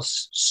 he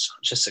was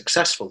such a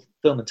successful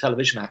film and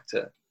television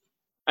actor.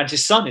 And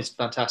his son is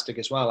fantastic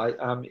as well.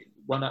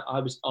 When I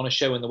was on a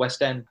show in the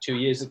West End 2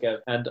 years ago,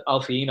 and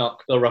Alfie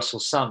Enoch, Bill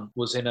Russell's son,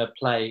 was in a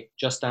play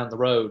just down the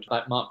road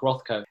by Mark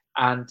Rothko.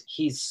 And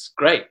he's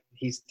great.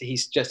 He's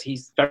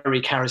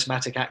very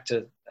charismatic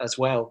actor as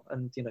well.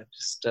 And,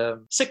 just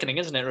sickening,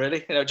 isn't it,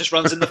 really? It just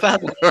runs in the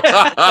family.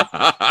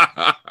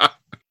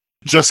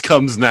 Just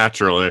comes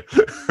naturally.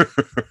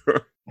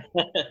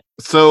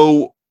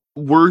 So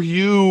were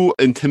you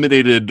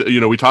intimidated?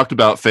 We talked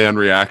about fan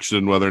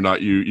reaction, whether or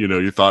not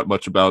you thought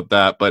much about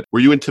that, but were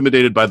you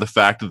intimidated by the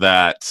fact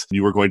that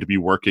you were going to be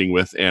working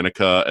with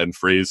Annika and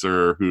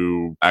Fraser,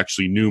 who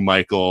actually knew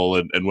Michael,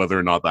 and whether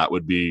or not that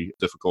would be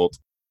difficult?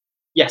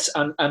 Yes,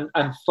 and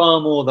far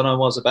more than I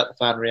was about the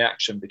fan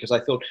reaction, because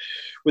I thought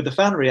with the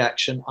fan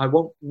reaction, I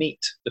won't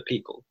meet the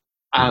people.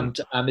 And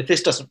if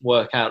this doesn't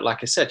work out, like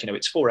I said,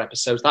 it's 4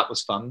 episodes, that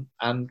was fun,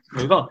 and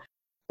move on.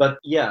 But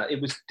yeah,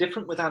 it was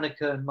different with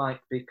Annika and Mike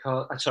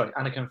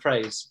Annika and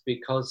Fraser,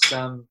 because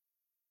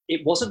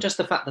it wasn't just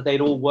the fact that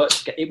they'd all worked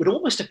together. It would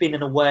almost have been,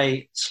 in a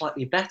way,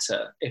 slightly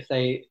better if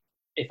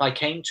I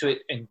came to it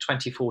in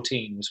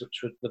 2014,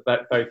 which was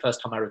the very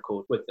first time I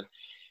recorded with them.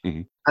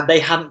 Mm-hmm. And they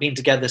hadn't been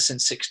together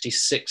since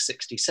 66,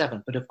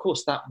 67. But of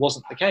course, that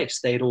wasn't the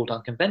case. They had all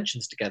done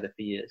conventions together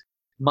for years.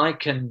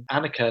 Mike and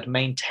Annika had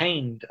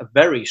maintained a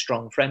very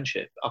strong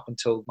friendship up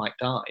until Mike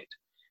died.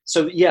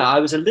 So, yeah, I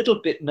was a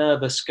little bit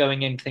nervous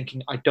going in,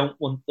 thinking I don't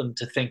want them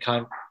to think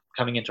I'm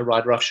coming in to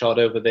ride roughshod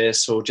over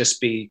this, or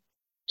just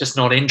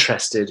not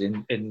interested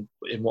in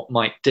what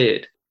Mike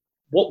did.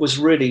 What was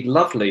really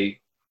lovely,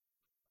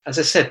 as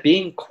I said,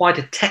 being quite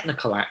a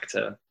technical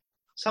actor,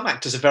 some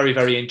actors are very,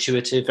 very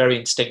intuitive, very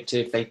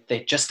instinctive.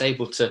 They're just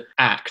able to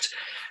act.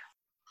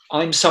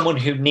 I'm someone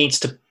who needs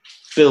to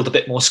build a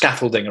bit more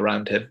scaffolding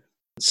around him.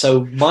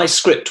 So my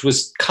script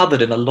was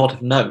covered in a lot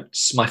of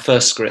notes, my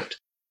first script.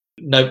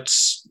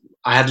 Notes,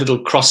 I had little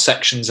cross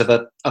sections of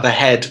a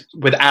head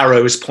with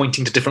arrows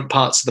pointing to different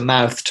parts of the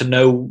mouth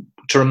to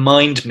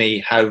remind me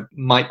how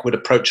Mike would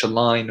approach a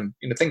line,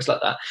 and things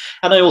like that.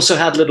 And I also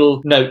had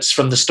little notes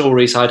from the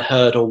stories I'd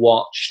heard or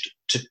watched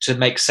to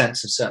make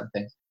sense of certain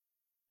things.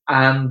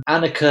 And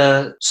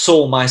Annika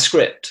saw my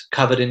script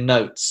covered in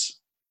notes,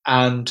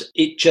 and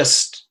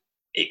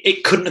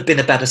it couldn't have been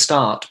a better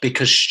start,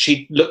 because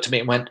she looked at me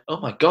and went, "Oh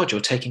my God,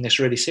 you're taking this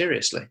really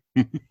seriously."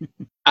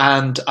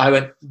 And I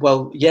went,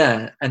 "Well,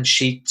 yeah." And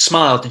she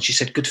smiled and she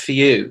said, "Good for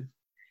you."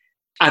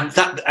 And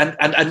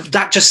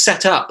that just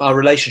set up our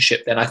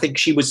relationship then. I think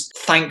she was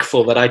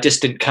thankful that I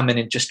just didn't come in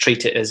and just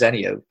treat it as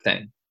any old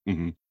thing.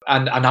 Mm-hmm.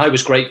 And I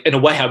was great. In a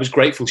way, I was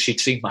grateful she'd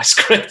seen my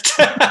script.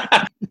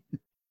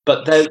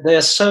 But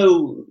they're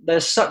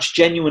such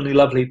genuinely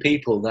lovely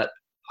people that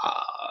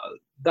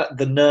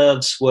the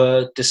nerves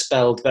were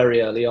dispelled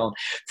very early on.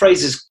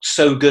 Fraser's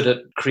so good at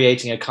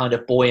creating a kind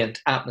of buoyant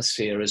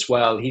atmosphere as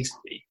well.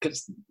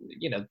 Because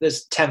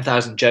there's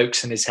 10,000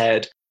 jokes in his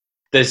head.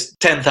 There's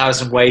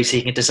 10,000 ways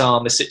he can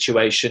disarm a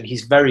situation.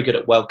 He's very good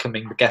at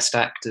welcoming the guest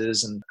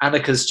actors, and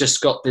Annika's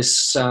just got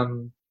this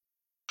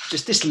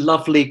this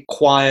lovely,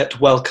 quiet,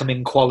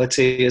 welcoming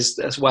quality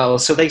as well.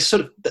 So they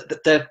sort of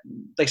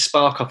they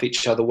spark off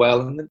each other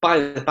well. And by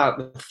about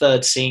the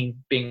third scene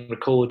being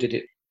recorded,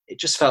 it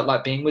just felt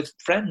like being with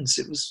friends.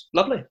 It was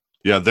lovely.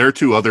 Yeah, there are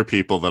two other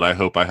people that I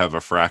hope I have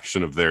a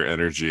fraction of their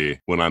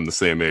energy when I'm the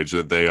same age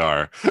that they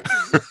are.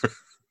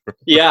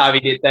 Yeah, I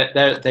mean,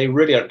 they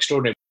really are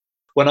extraordinary.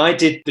 When I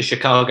did the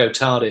Chicago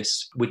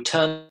TARDIS, we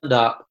turned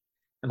up,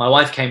 and my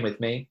wife came with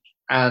me,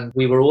 and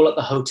we were all at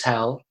the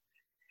hotel.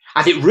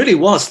 And it really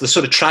was the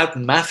sort of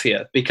Troughton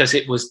Mafia, because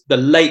it was the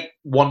late,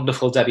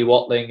 wonderful Debbie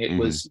Watling, it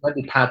was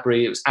Wendy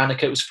Padbury, it was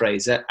Annika, it was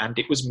Fraser, and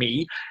it was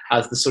me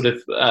as the sort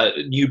of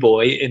new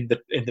boy in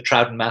the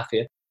Troughton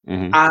Mafia.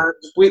 Mm-hmm.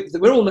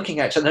 And we're all looking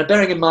at each other,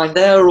 bearing in mind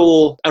they're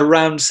all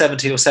around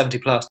 70 or 70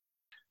 plus.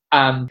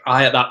 And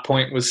I, at that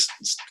point, was,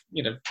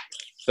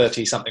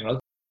 30-something rather.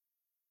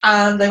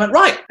 And they went,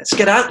 right, let's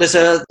get out. There's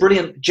a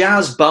brilliant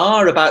jazz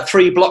bar about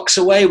 3 blocks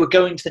away. We're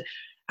going to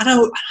And I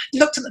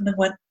looked at them and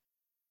went,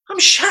 I'm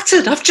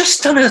shattered. I've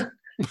just done a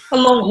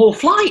long-haul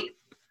flight.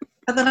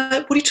 And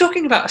then what are you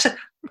talking about? I said,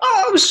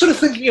 I was sort of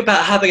thinking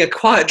about having a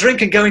quiet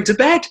drink and going to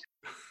bed.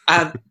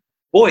 And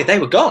boy, they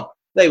were gone.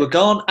 They were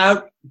gone,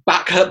 out,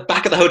 back at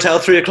the hotel,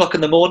 3 o'clock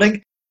in the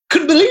morning.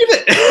 Couldn't believe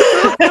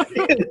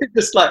it.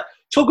 Just like,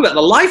 talk about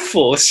the life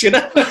force,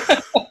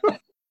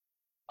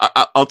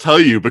 I'll tell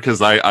you,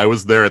 because I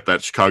was there at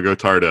that Chicago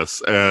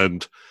TARDIS,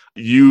 and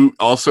you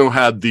also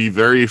had the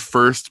very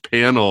first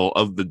panel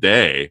of the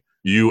day,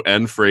 you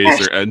and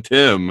Fraser and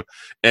Tim.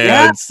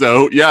 And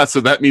so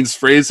that means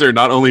Fraser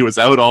not only was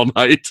out all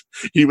night,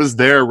 he was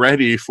there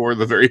ready for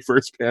the very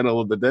first panel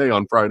of the day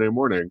on Friday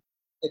morning.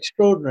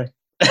 Extraordinary.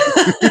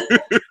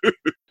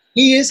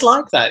 He is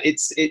like that.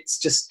 It's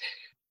just,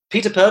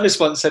 Peter Purvis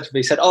once said to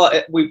me,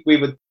 we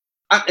would,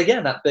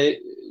 again, at the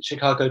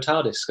Chicago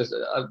TARDIS, because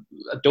I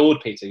adored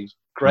Peter. He's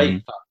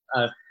great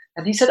fun.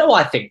 And he said,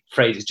 I think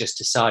Fraser just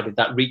decided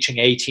that reaching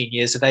 18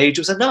 years of age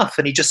was enough,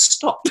 and he just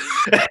stopped.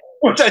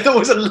 Which I thought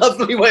was a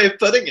lovely way of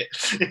putting it.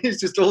 It's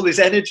just all this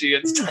energy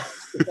and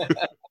stuff.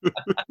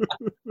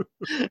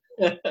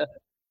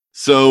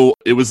 So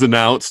it was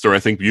announced, or I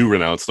think you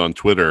announced on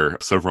Twitter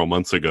several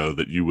months ago,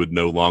 that you would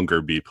no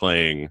longer be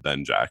playing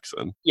Ben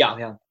Jackson.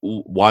 Yeah.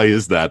 Why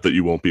is that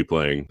you won't be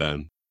playing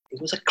Ben?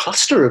 It was a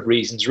cluster of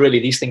reasons, really.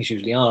 These things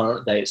usually are,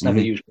 aren't they? It's never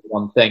usually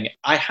one thing.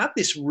 I had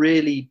this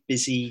really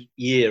busy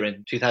year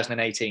in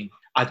 2018.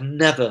 I've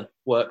never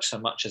worked so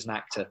much as an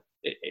actor.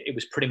 It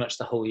was pretty much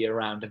the whole year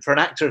round. And for an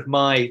actor of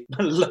my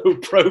low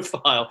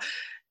profile,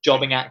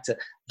 jobbing actor,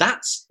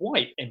 that's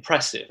quite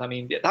impressive. I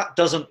mean, that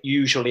doesn't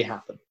usually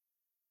happen.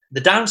 The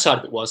downside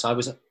of it was I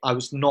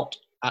was not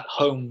at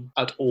home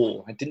at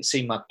all. I didn't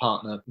see my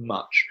partner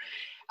much.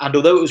 And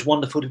although it was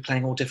wonderful to be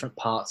playing all different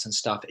parts and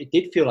stuff, it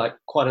did feel like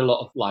quite a lot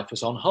of life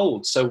was on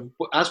hold. So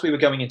as we were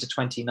going into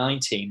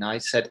 2019, I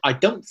said, I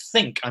don't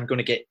think I'm going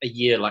to get a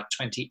year like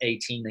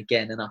 2018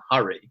 again in a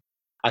hurry.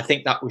 I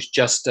think that was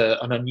just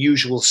an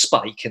unusual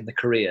spike in the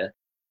career.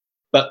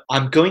 But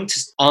I'm going to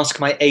ask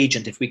my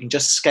agent if we can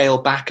just scale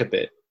back a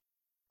bit.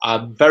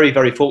 I'm very,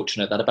 very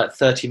fortunate that about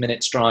 30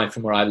 minutes drive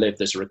from where I live,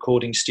 there's a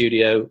recording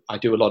studio. I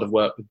do a lot of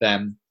work with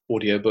them,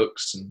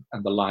 audiobooks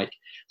and the like.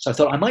 So I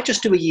thought I might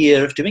just do a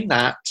year of doing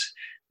that,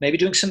 maybe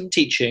doing some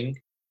teaching,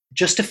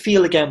 just to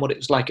feel again what it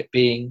was like at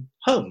being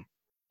home.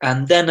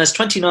 And then as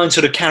 29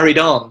 sort of carried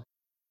on,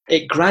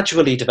 it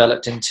gradually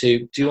developed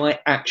into, do I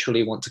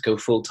actually want to go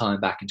full-time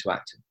back into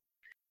acting?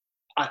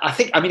 I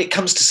think, it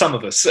comes to some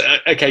of us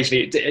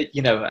occasionally,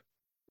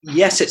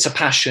 yes, it's a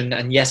passion,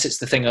 and yes, it's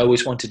the thing I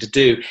always wanted to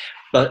do,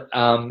 but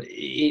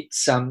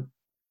it's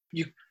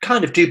you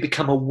kind of do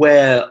become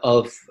aware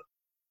of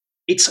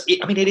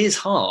it is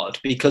hard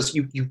because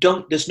you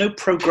don't, there's no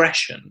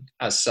progression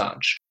as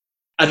such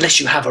unless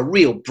you have a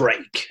real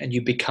break and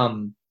you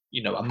become,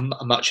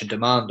 a much in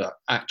demand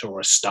actor or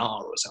a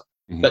star or something.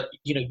 Mm-hmm. But,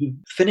 you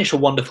finish a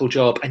wonderful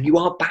job and you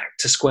are back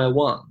to square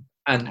one.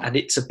 And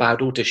it's about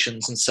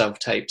auditions and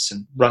self-tapes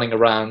and running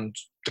around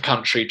the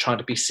country trying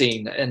to be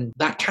seen. And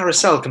that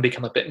carousel can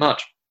become a bit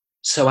much.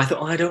 So I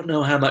thought, I don't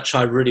know how much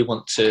I really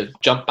want to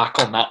jump back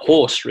on that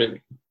horse,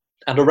 really.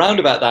 And around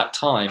about that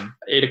time,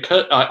 it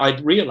occurred,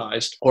 I'd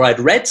realised, or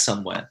I'd read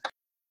somewhere,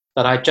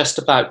 that I'd just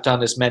about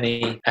done as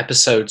many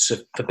episodes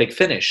for Big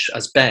Finish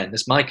as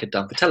Mike had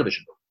done for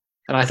television.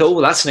 And I thought,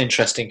 that's an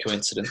interesting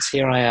coincidence.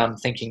 Here I am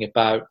thinking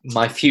about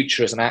my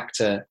future as an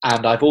actor,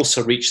 and I've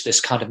also reached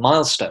this kind of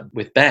milestone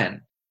with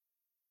Ben.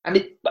 And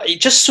it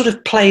just sort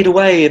of played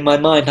away in my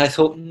mind. I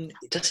thought,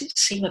 does it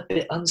seem a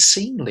bit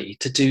unseemly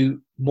to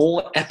do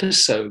more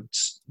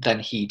episodes than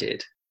he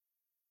did?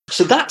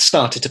 So that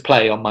started to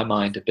play on my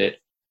mind a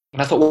bit.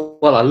 And I thought,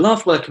 well, I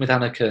love working with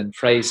Annika and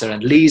Fraser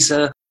and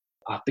Lisa.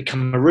 I've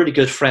become a really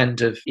good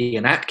friend of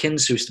Ian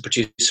Atkins, who's the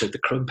producer of the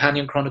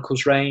Companion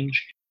Chronicles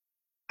range.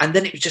 And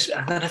then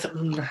and then I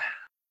thought,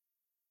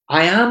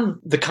 I am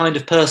the kind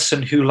of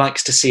person who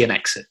likes to see an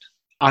exit.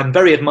 I'm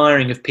very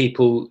admiring of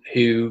people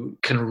who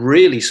can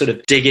really sort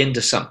of dig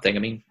into something. I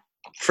mean,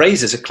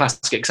 Fraser's a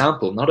classic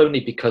example, not only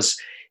because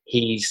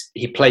he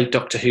played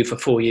Doctor Who for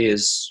 4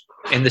 years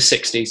in the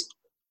 60s.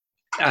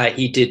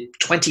 He did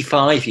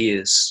 25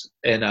 years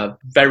in a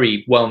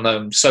very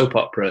well-known soap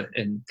opera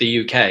in the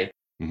UK,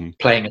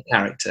 playing a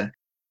character.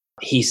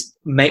 He's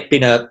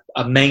been a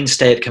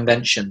mainstay at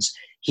conventions.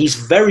 He's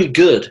very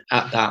good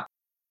at that.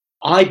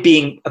 I,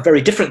 being a very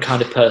different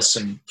kind of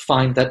person,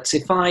 find that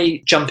if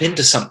I jump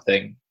into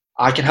something,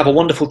 I can have a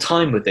wonderful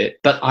time with it,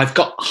 but I've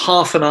got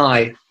half an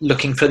eye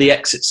looking for the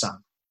exit sign.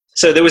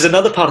 So there was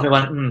another part of me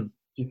went,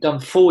 you've done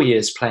 4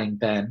 years playing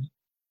Ben.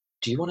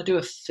 Do you want to do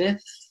a 5th,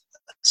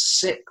 a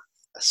 6th,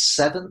 a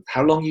 7th?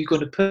 How long are you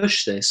going to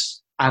push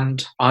this?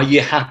 And are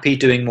you happy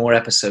doing more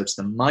episodes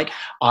than Mike?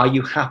 Are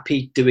you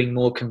happy doing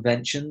more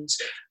conventions?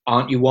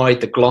 Aren't you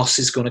worried the gloss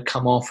is going to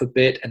come off a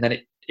bit and then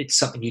it's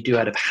something you do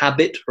out of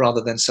habit rather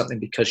than something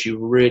because you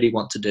really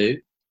want to do?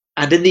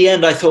 And in the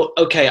end, I thought,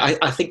 okay,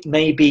 I think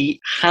maybe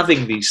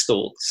having these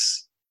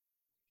thoughts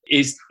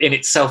is in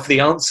itself the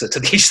answer to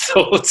these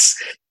thoughts.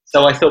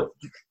 So I thought,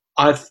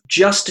 I've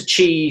just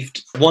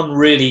achieved one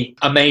really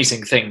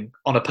amazing thing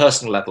on a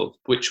personal level,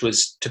 which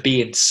was to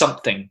be in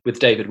something with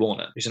David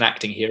Warner, who's an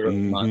acting hero of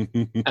mine.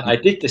 And I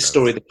did this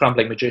story, The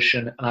Crumbling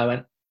Magician, and I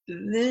went,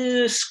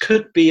 this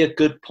could be a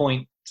good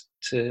point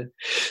to...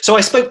 So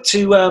I spoke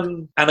to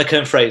Annika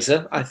and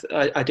Fraser.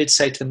 I did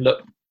say to them,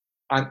 look,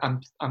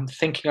 I'm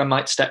thinking I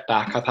might step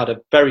back. I've had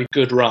a very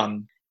good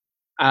run.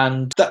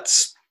 And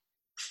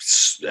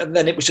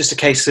then it was just a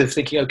case of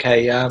thinking,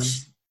 okay,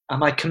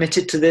 am I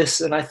committed to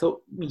this? And I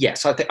thought,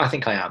 yes, I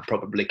think I am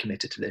probably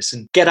committed to this.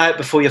 And get out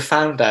before you're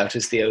found out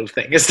is the old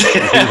thing, isn't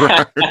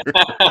it?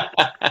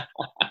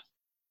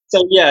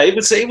 So yeah,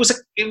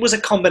 it was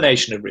a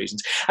combination of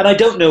reasons. And I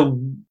don't know,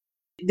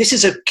 this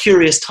is a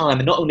curious time,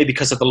 and not only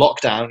because of the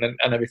lockdown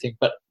and everything,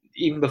 but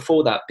even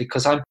before that,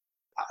 because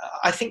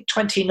I think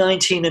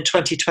 2019 and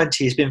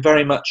 2020 has been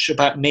very much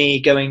about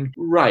me going,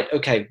 right,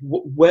 okay,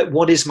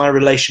 what is my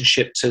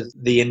relationship to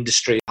the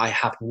industry I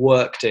have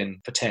worked in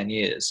for 10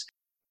 years?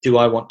 Do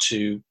I want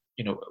to,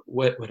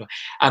 where do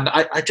I? And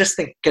I just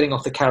think getting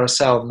off the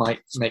carousel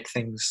might make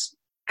things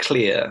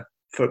clear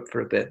for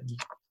a bit,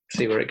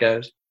 see where it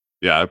goes.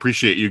 Yeah, I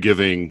appreciate you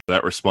giving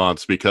that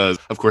response because,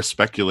 of course,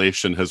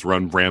 speculation has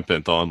run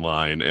rampant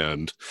online,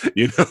 and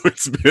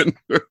it's been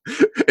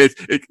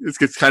it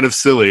gets kind of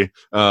silly.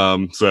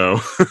 So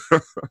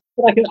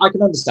I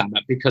can understand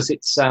that because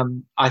it's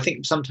I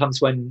think sometimes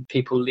when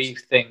people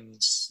leave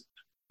things,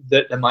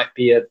 that there might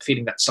be a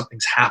feeling that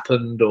something's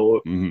happened,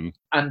 or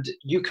and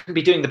you can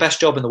be doing the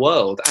best job in the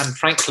world, and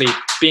frankly,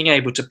 being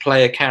able to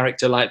play a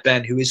character like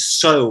Ben, who is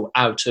so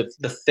out of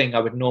the thing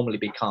I would normally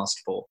be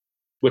cast for.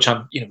 Which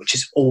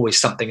is always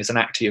something as an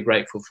actor you're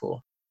grateful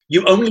for.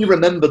 You only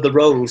remember the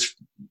roles.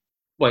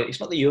 Well, it's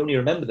not that you only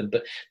remember them,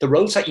 but the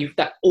roles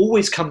that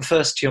always come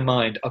first to your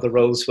mind are the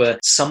roles where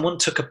someone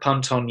took a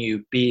punt on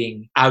you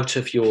being out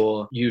of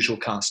your usual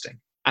casting.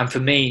 And for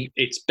me,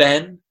 it's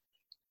Ben.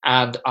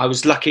 And I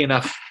was lucky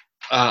enough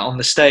on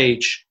the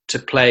stage to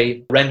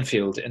play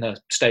Renfield in a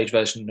stage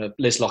version of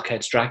Liz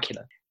Lockhead's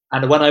Dracula.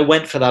 And when I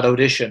went for that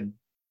audition,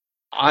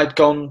 I'd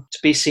gone to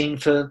be seen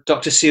for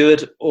Dr.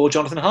 Seward or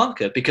Jonathan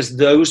Harker because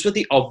those were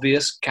the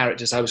obvious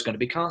characters I was going to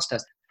be cast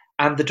as.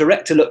 And the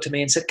director looked at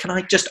me and said, can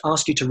I just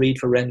ask you to read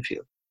for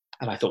Renfield?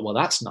 And I thought, well,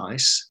 that's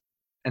nice.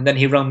 And then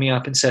he rang me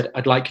up and said,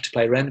 I'd like you to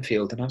play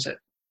Renfield. And I was like,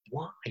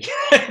 why?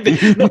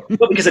 not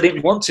because I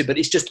didn't want to, but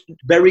it's just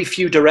very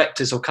few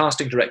directors or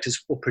casting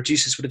directors or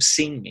producers would have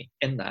seen me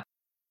in that.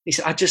 He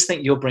said, I just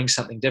think you'll bring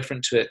something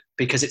different to it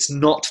because it's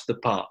not the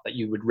part that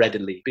you would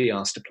readily be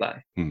asked to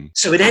play.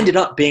 So it ended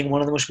up being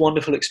one of the most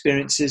wonderful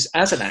experiences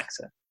as an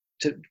actor.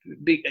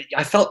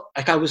 I felt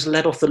like I was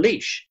let off the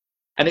leash.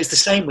 And it's the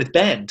same with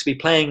Ben, to be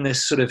playing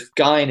this sort of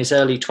guy in his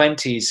early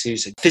 20s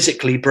who's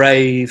physically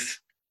brave.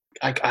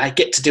 I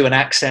get to do an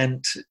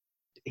accent.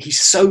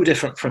 He's so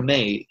different from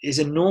me, is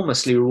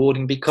enormously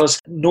rewarding because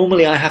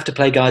normally I have to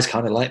play guys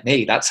kind of like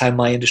me. That's how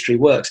my industry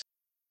works.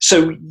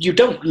 So you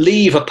don't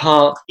leave a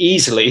part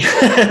easily,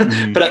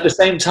 but at the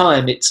same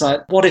time, it's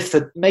like, what if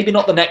maybe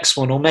not the next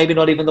one, or maybe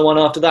not even the one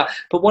after that,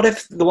 but what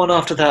if the one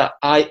after that,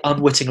 I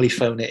unwittingly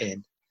phone it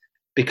in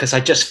because I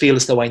just feel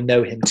as though I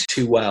know him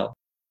too well.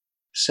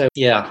 So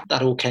yeah,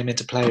 that all came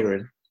into play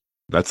really.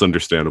 That's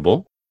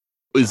understandable.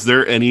 Is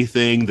there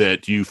anything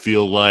that you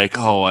feel like,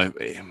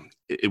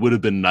 it would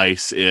have been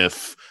nice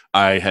if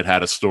I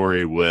had a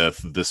story with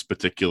this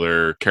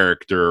particular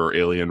character or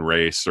alien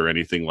race or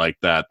anything like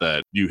that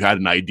you had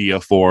an idea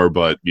for,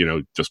 but,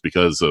 just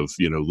because of,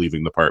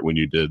 leaving the part when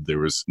you did, there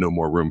was no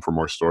more room for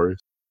more stories?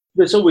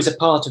 There's always a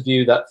part of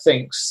you that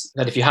thinks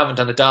that if you haven't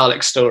done a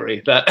Dalek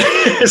story, that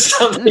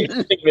something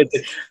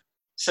missing.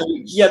 So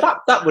yeah,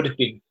 that would have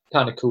been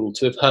kind of cool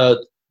to have heard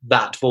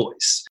that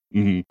voice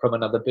Mm-hmm. from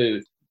another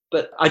booth.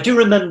 But I do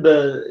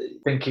remember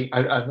thinking,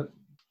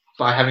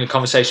 by having a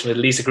conversation with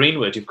Lisa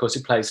Greenwood, of course,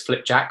 who plays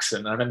Flip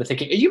Jackson, I remember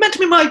thinking, are you meant to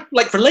be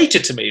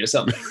related to me or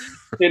something?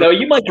 Are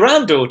you my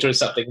granddaughter or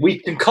something? We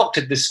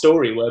concocted this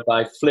story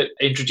whereby Flip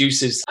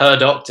introduces her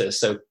doctor,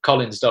 so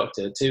Colin's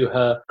doctor, to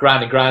her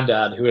gran and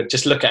granddad, who would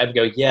just look at him and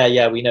go,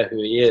 yeah, we know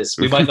who he is.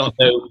 We might not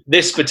know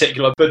this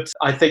particular, but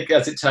I think,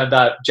 as it turned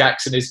out,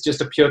 Jackson is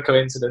just a pure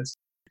coincidence.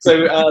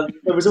 So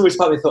there was always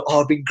part of me thought,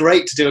 it'd be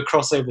great to do a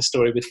crossover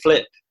story with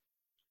Flip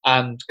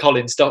and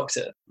Colin's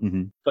doctor.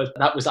 Mm-hmm. But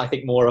that was, I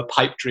think, more a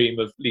pipe dream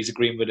of Lisa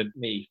Greenwood and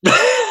me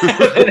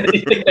than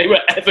anything they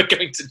were ever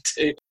going to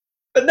do.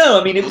 But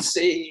no, I mean,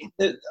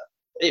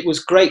 it was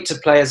great to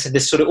play as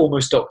this sort of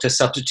almost doctor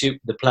substitute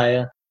for the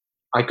player.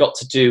 I got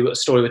to do a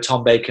story with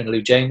Tom Baker and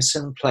Lou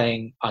Jameson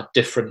playing a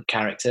different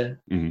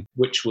character,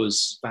 which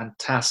was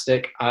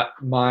fantastic.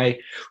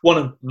 One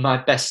of my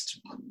best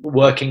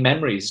working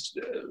memories,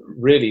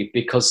 really,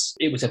 because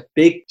it was a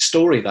big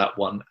story, that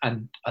one.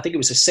 And I think it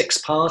was a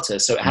 6-parter,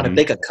 so it had a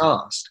bigger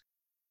cast.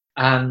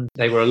 And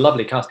they were a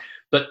lovely cast.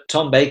 But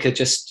Tom Baker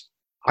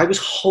I was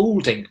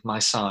holding my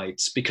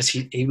sides because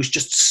he was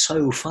just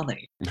so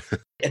funny.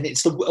 And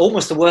it's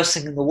almost the worst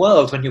thing in the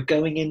world when you're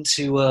going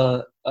into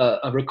a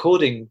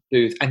recording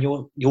booth and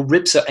your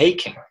ribs are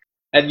aching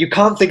and you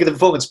can't think of the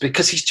performance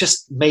because he's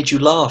just made you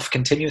laugh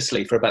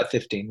continuously for about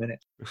 15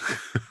 minutes.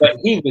 But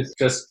he was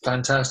just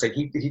fantastic.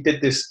 He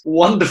did this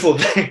wonderful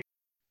thing,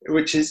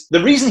 which is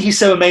the reason he's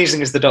so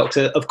amazing as the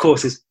Doctor, of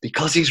course, is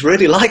because he's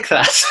really like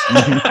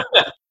that.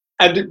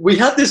 And we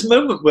had this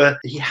moment where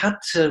he had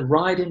to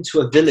ride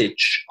into a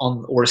village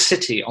or a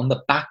city on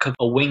the back of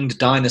a winged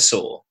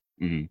dinosaur.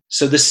 Mm-hmm.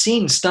 So the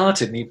scene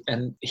started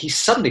and he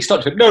suddenly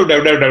stopped. No,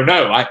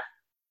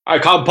 I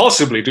can't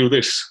possibly do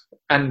this.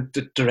 And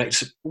the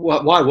director said,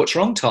 why? What's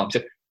wrong, Tom? He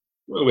said,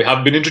 well, we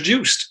haven't been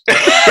introduced. So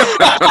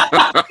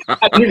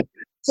I mean,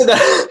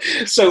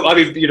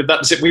 that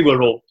was it. We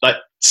were all like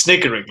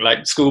sniggering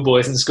like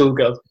schoolboys and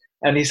schoolgirls.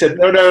 And he said,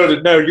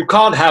 no, you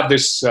can't have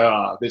this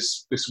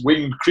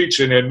winged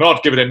creature and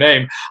not give it a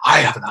name. I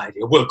have an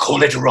idea. We'll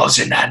call it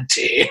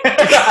Rosinante.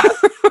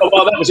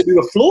 Well, that was it. We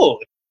were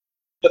floored.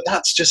 But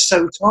that's just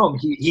so Tom.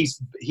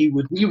 He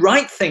would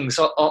rewrite things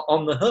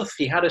on the hoof.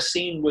 He had a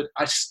scene with,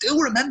 I still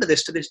remember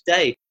this to this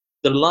day.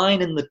 The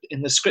line in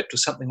the script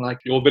was something like,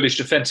 your village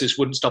defences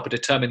wouldn't stop a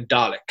determined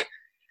Dalek.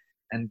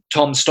 And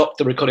Tom stopped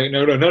the recording.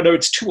 No,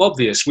 it's too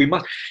obvious. We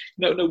must.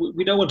 No,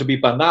 we don't want to be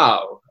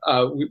banal.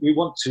 We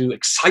want to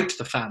excite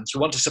the fans. We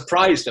want to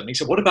surprise them. He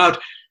said, what about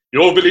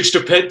your village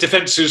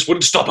defences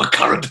wouldn't stop a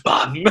current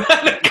bun?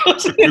 And of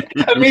course,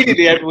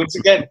 immediately everyone's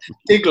again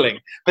giggling.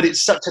 But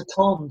it's such a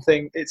Tom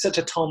thing. It's such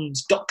a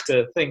Tom's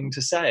Doctor thing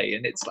to say.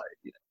 And it's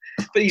like,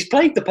 but he's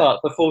played the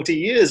part for 40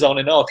 years on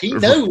and off. He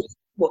knows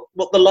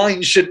what the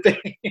lines should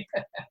be.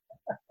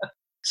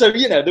 So,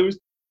 there was,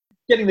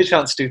 getting the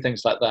chance to do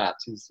things like that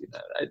is,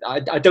 I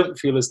don't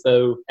feel as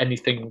though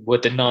anything were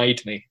denied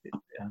me.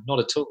 Not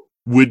at all.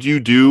 Would you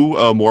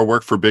do more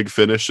work for Big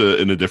Finish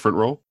in a different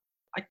role?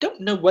 I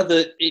don't know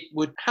whether it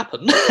would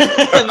happen.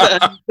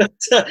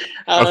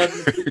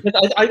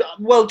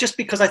 Well, just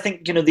because I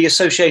think, the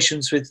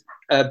associations with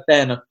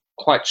Ben are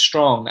quite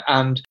strong.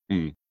 And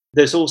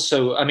there's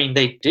also, I mean,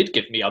 they did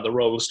give me other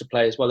roles to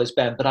play as well as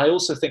Ben. But I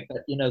also think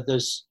that,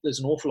 there's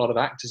an awful lot of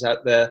actors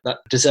out there that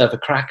deserve a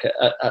crack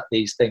at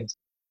these things.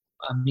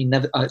 I mean,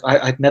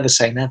 I'd never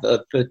say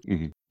never, but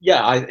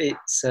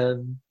it's.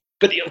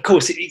 But of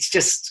course, it's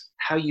just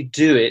how you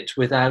do it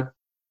without.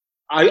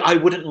 I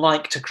wouldn't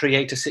like to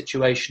create a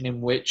situation in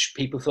which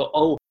people thought,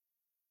 oh,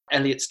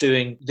 Elliot's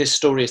doing this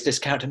story as this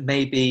character,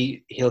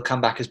 maybe he'll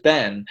come back as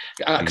Ben,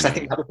 because I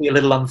think that would be a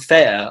little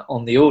unfair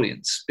on the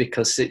audience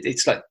because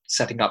it's like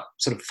setting up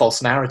sort of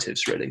false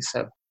narratives, really.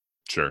 So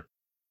sure.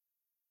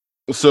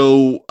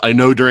 So I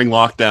know during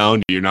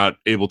lockdown you're not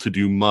able to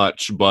do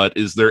much, but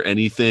is there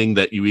anything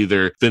that you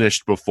either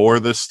finished before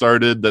this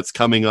started that's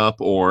coming up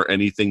or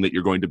anything that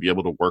you're going to be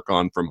able to work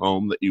on from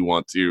home that you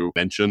want to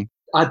mention?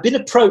 I've been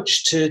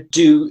approached to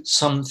do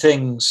some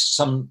things,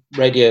 some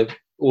radio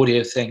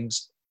audio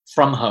things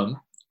from home,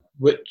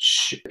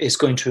 which is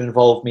going to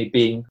involve me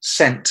being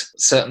sent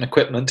certain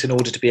equipment in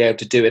order to be able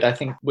to do it, I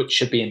think, which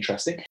should be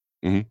interesting.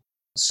 Mm-hmm.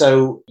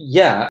 So,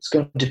 it's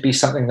going to be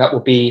something that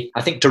will be,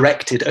 I think,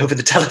 directed over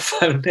the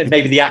telephone, and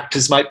maybe the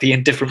actors might be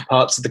in different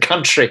parts of the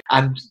country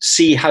and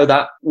see how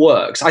that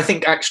works. I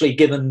think, actually,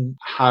 given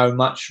how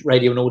much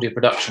radio and audio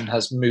production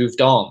has moved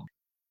on,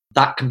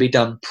 that can be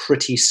done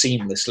pretty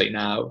seamlessly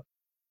now.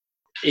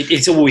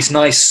 It's always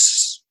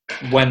nice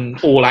when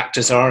all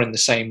actors are in the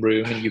same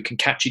room and you can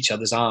catch each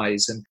other's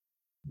eyes.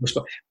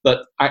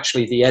 But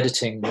actually, the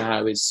editing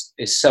now is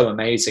so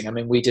amazing. I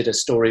mean, we did a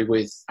story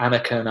with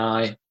Annika and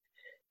I,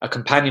 a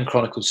companion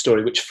chronicle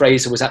story, which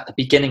Fraser was at the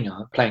beginning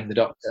of playing the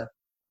Doctor.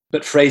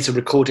 But Fraser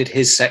recorded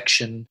his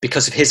section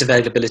because of his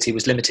availability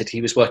was limited.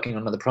 He was working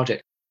on another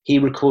project. He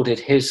recorded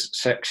his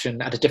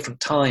section at a different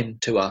time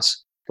to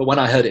us. But when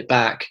I heard it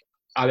back,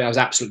 I was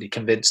absolutely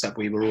convinced that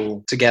we were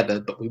all together,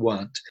 but we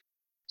weren't.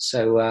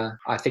 So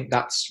I think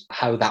that's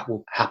how that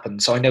will happen.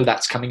 So I know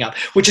that's coming up,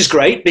 which is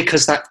great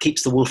because that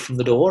keeps the wolf from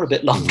the door a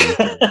bit longer.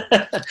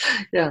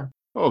 Yeah.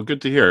 Oh,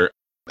 good to hear.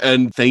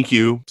 And thank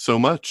you so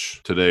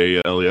much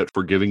today, Elliot,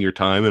 for giving your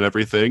time and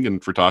everything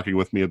and for talking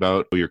with me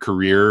about your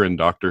career and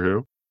Doctor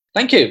Who.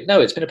 Thank you.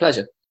 No, it's been a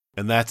pleasure.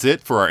 And that's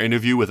it for our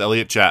interview with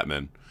Elliot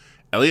Chapman.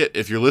 Elliot,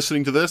 if you're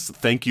listening to this,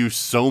 thank you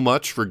so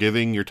much for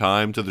giving your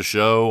time to the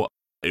show.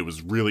 It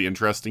was really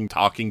interesting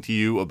talking to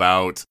you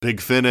about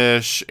Big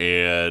Finish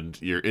and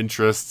your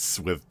interests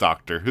with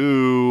Doctor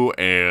Who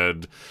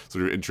and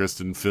sort of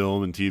interest in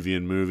film and TV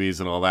and movies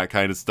and all that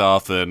kind of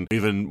stuff, and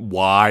even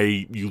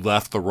why you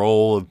left the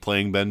role of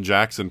playing Ben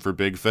Jackson for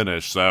Big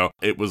Finish. So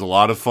it was a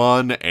lot of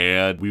fun,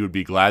 and we would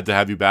be glad to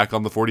have you back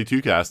on the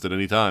 42 cast at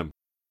any time.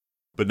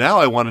 But now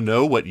I want to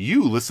know what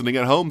you listening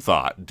at home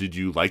thought. Did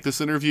you like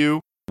this interview?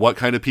 What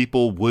kind of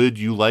people would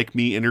you like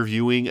me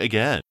interviewing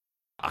again?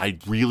 I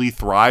really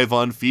thrive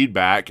on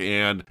feedback,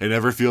 and it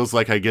never feels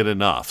like I get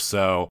enough.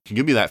 So you can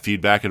give me that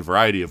feedback in a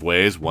variety of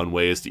ways. One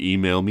way is to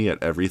email me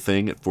at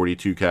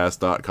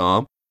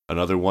everything@42cast.com.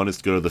 Another one is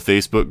to go to the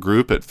Facebook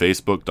group at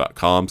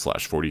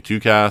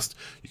facebook.com/42cast.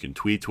 You can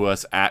tweet to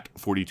us at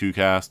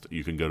 42cast.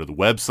 You can go to the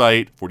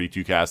website,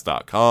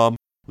 42cast.com,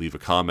 leave a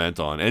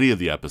comment on any of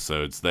the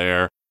episodes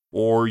there,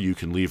 or you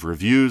can leave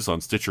reviews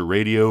on Stitcher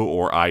Radio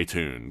or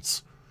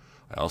iTunes.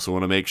 I also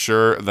want to make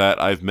sure that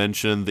I've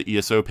mentioned the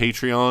ESO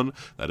Patreon.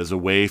 That is a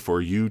way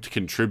for you to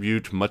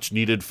contribute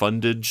much-needed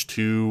fundage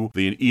to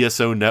the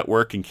ESO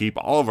network and keep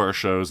all of our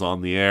shows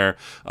on the air.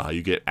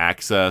 You get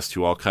access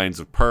to all kinds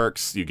of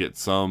perks. You get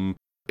some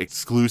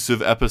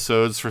exclusive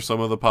episodes for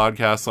some of the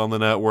podcasts on the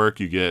network.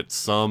 You get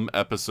some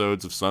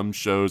episodes of some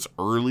shows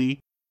early.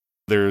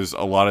 There's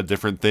a lot of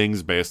different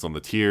things based on the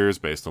tiers,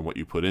 based on what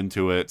you put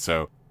into it.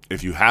 So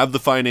if you have the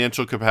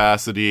financial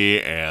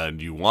capacity and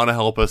you want to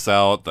help us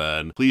out,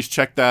 then please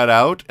check that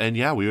out. And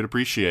yeah, we would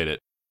appreciate it.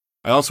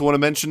 I also want to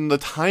mention the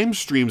Time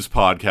Streams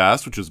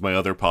podcast, which is my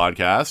other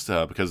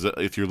podcast, because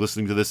if you're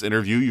listening to this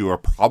interview, you are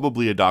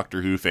probably a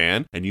Doctor Who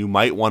fan, and you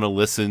might want to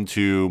listen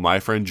to my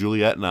friend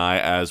Juliet and I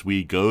as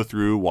we go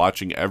through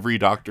watching every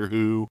Doctor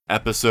Who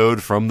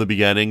episode from the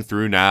beginning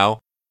through now.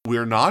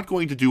 We're not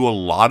going to do a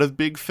lot of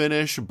Big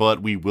Finish,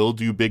 but we will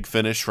do Big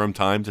Finish from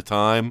time to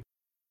time.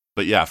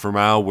 But yeah, for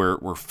now,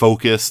 we're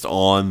focused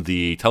on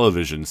the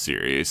television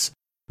series.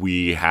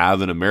 We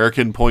have an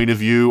American point of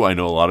view. I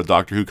know a lot of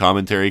Doctor Who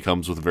commentary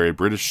comes with a very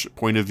British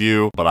point of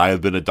view, but I have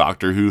been a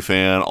Doctor Who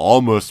fan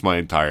almost my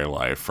entire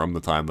life, from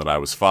the time that I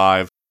was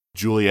 5.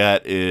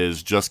 Juliet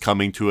is just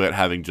coming to it,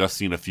 having just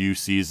seen a few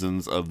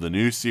seasons of the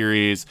new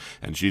series,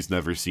 and she's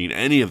never seen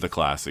any of the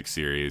classic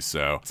series,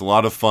 so it's a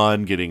lot of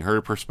fun getting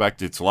her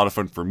perspective. It's a lot of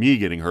fun for me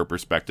getting her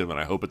perspective, and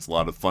I hope it's a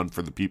lot of fun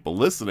for the people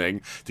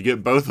listening to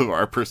get both of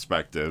our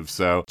perspectives,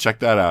 so check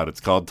that out.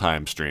 It's called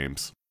Time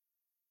Streams.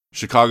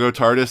 Chicago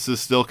TARDIS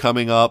is still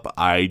coming up.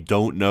 I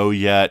don't know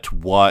yet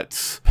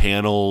what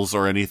panels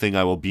or anything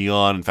I will be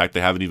on. In fact,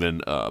 they haven't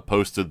even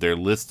posted their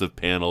list of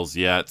panels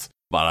yet.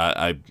 But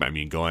I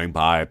mean, going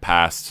by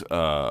past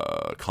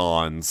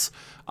cons,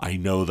 I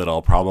know that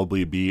I'll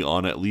probably be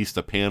on at least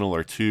a panel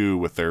or two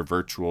with their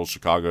virtual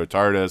Chicago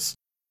TARDIS.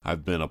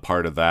 I've been a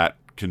part of that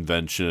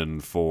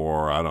convention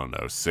for,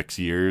 6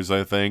 years,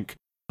 I think.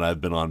 And I've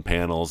been on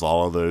panels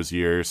all of those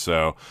years,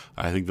 so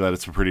I think that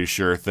it's a pretty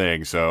sure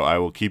thing. So I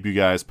will keep you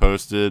guys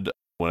posted.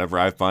 Whenever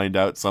I find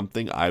out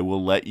something, I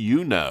will let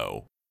you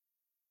know.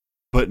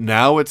 But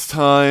now it's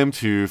time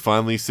to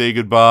finally say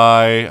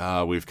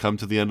goodbye. We've come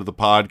to the end of the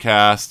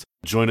podcast.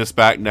 Join us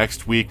back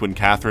next week when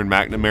Catherine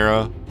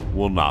McNamara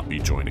will not be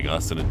joining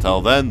us. And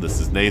until then,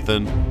 this is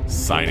Nathan,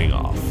 signing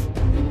off.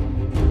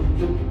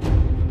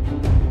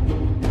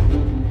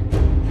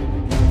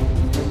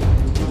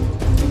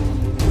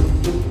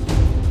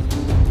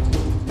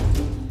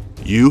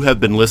 You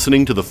have been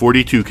listening to the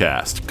 42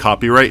 Cast,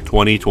 copyright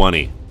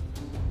 2020.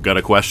 Got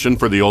a question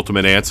for the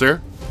ultimate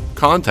answer?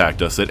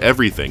 Contact us at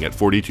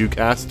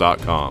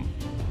everything@42cast.com.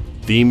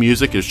 Theme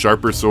music is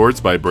Sharper Swords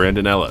by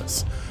Brandon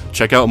Ellis.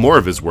 Check out more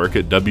of his work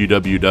at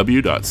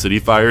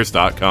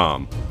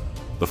www.cityfires.com.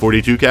 The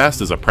 42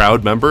 Cast is a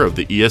proud member of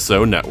the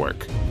ESO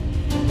network.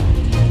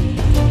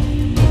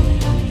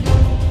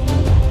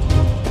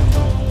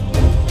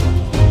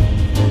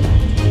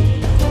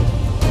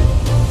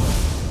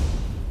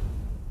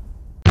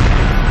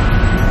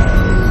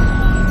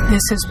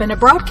 This has been a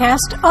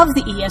broadcast of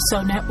the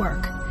ESO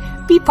network.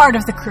 Be part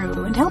of the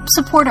crew and help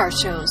support our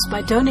shows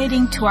by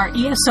donating to our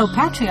ESO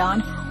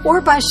Patreon or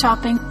by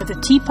shopping at the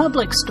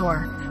TeePublic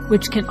store,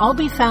 which can all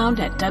be found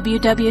at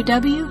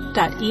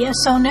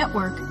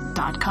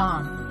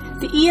www.esonetwork.com.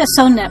 The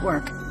ESO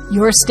Network,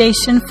 your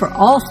station for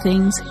all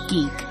things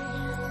geek.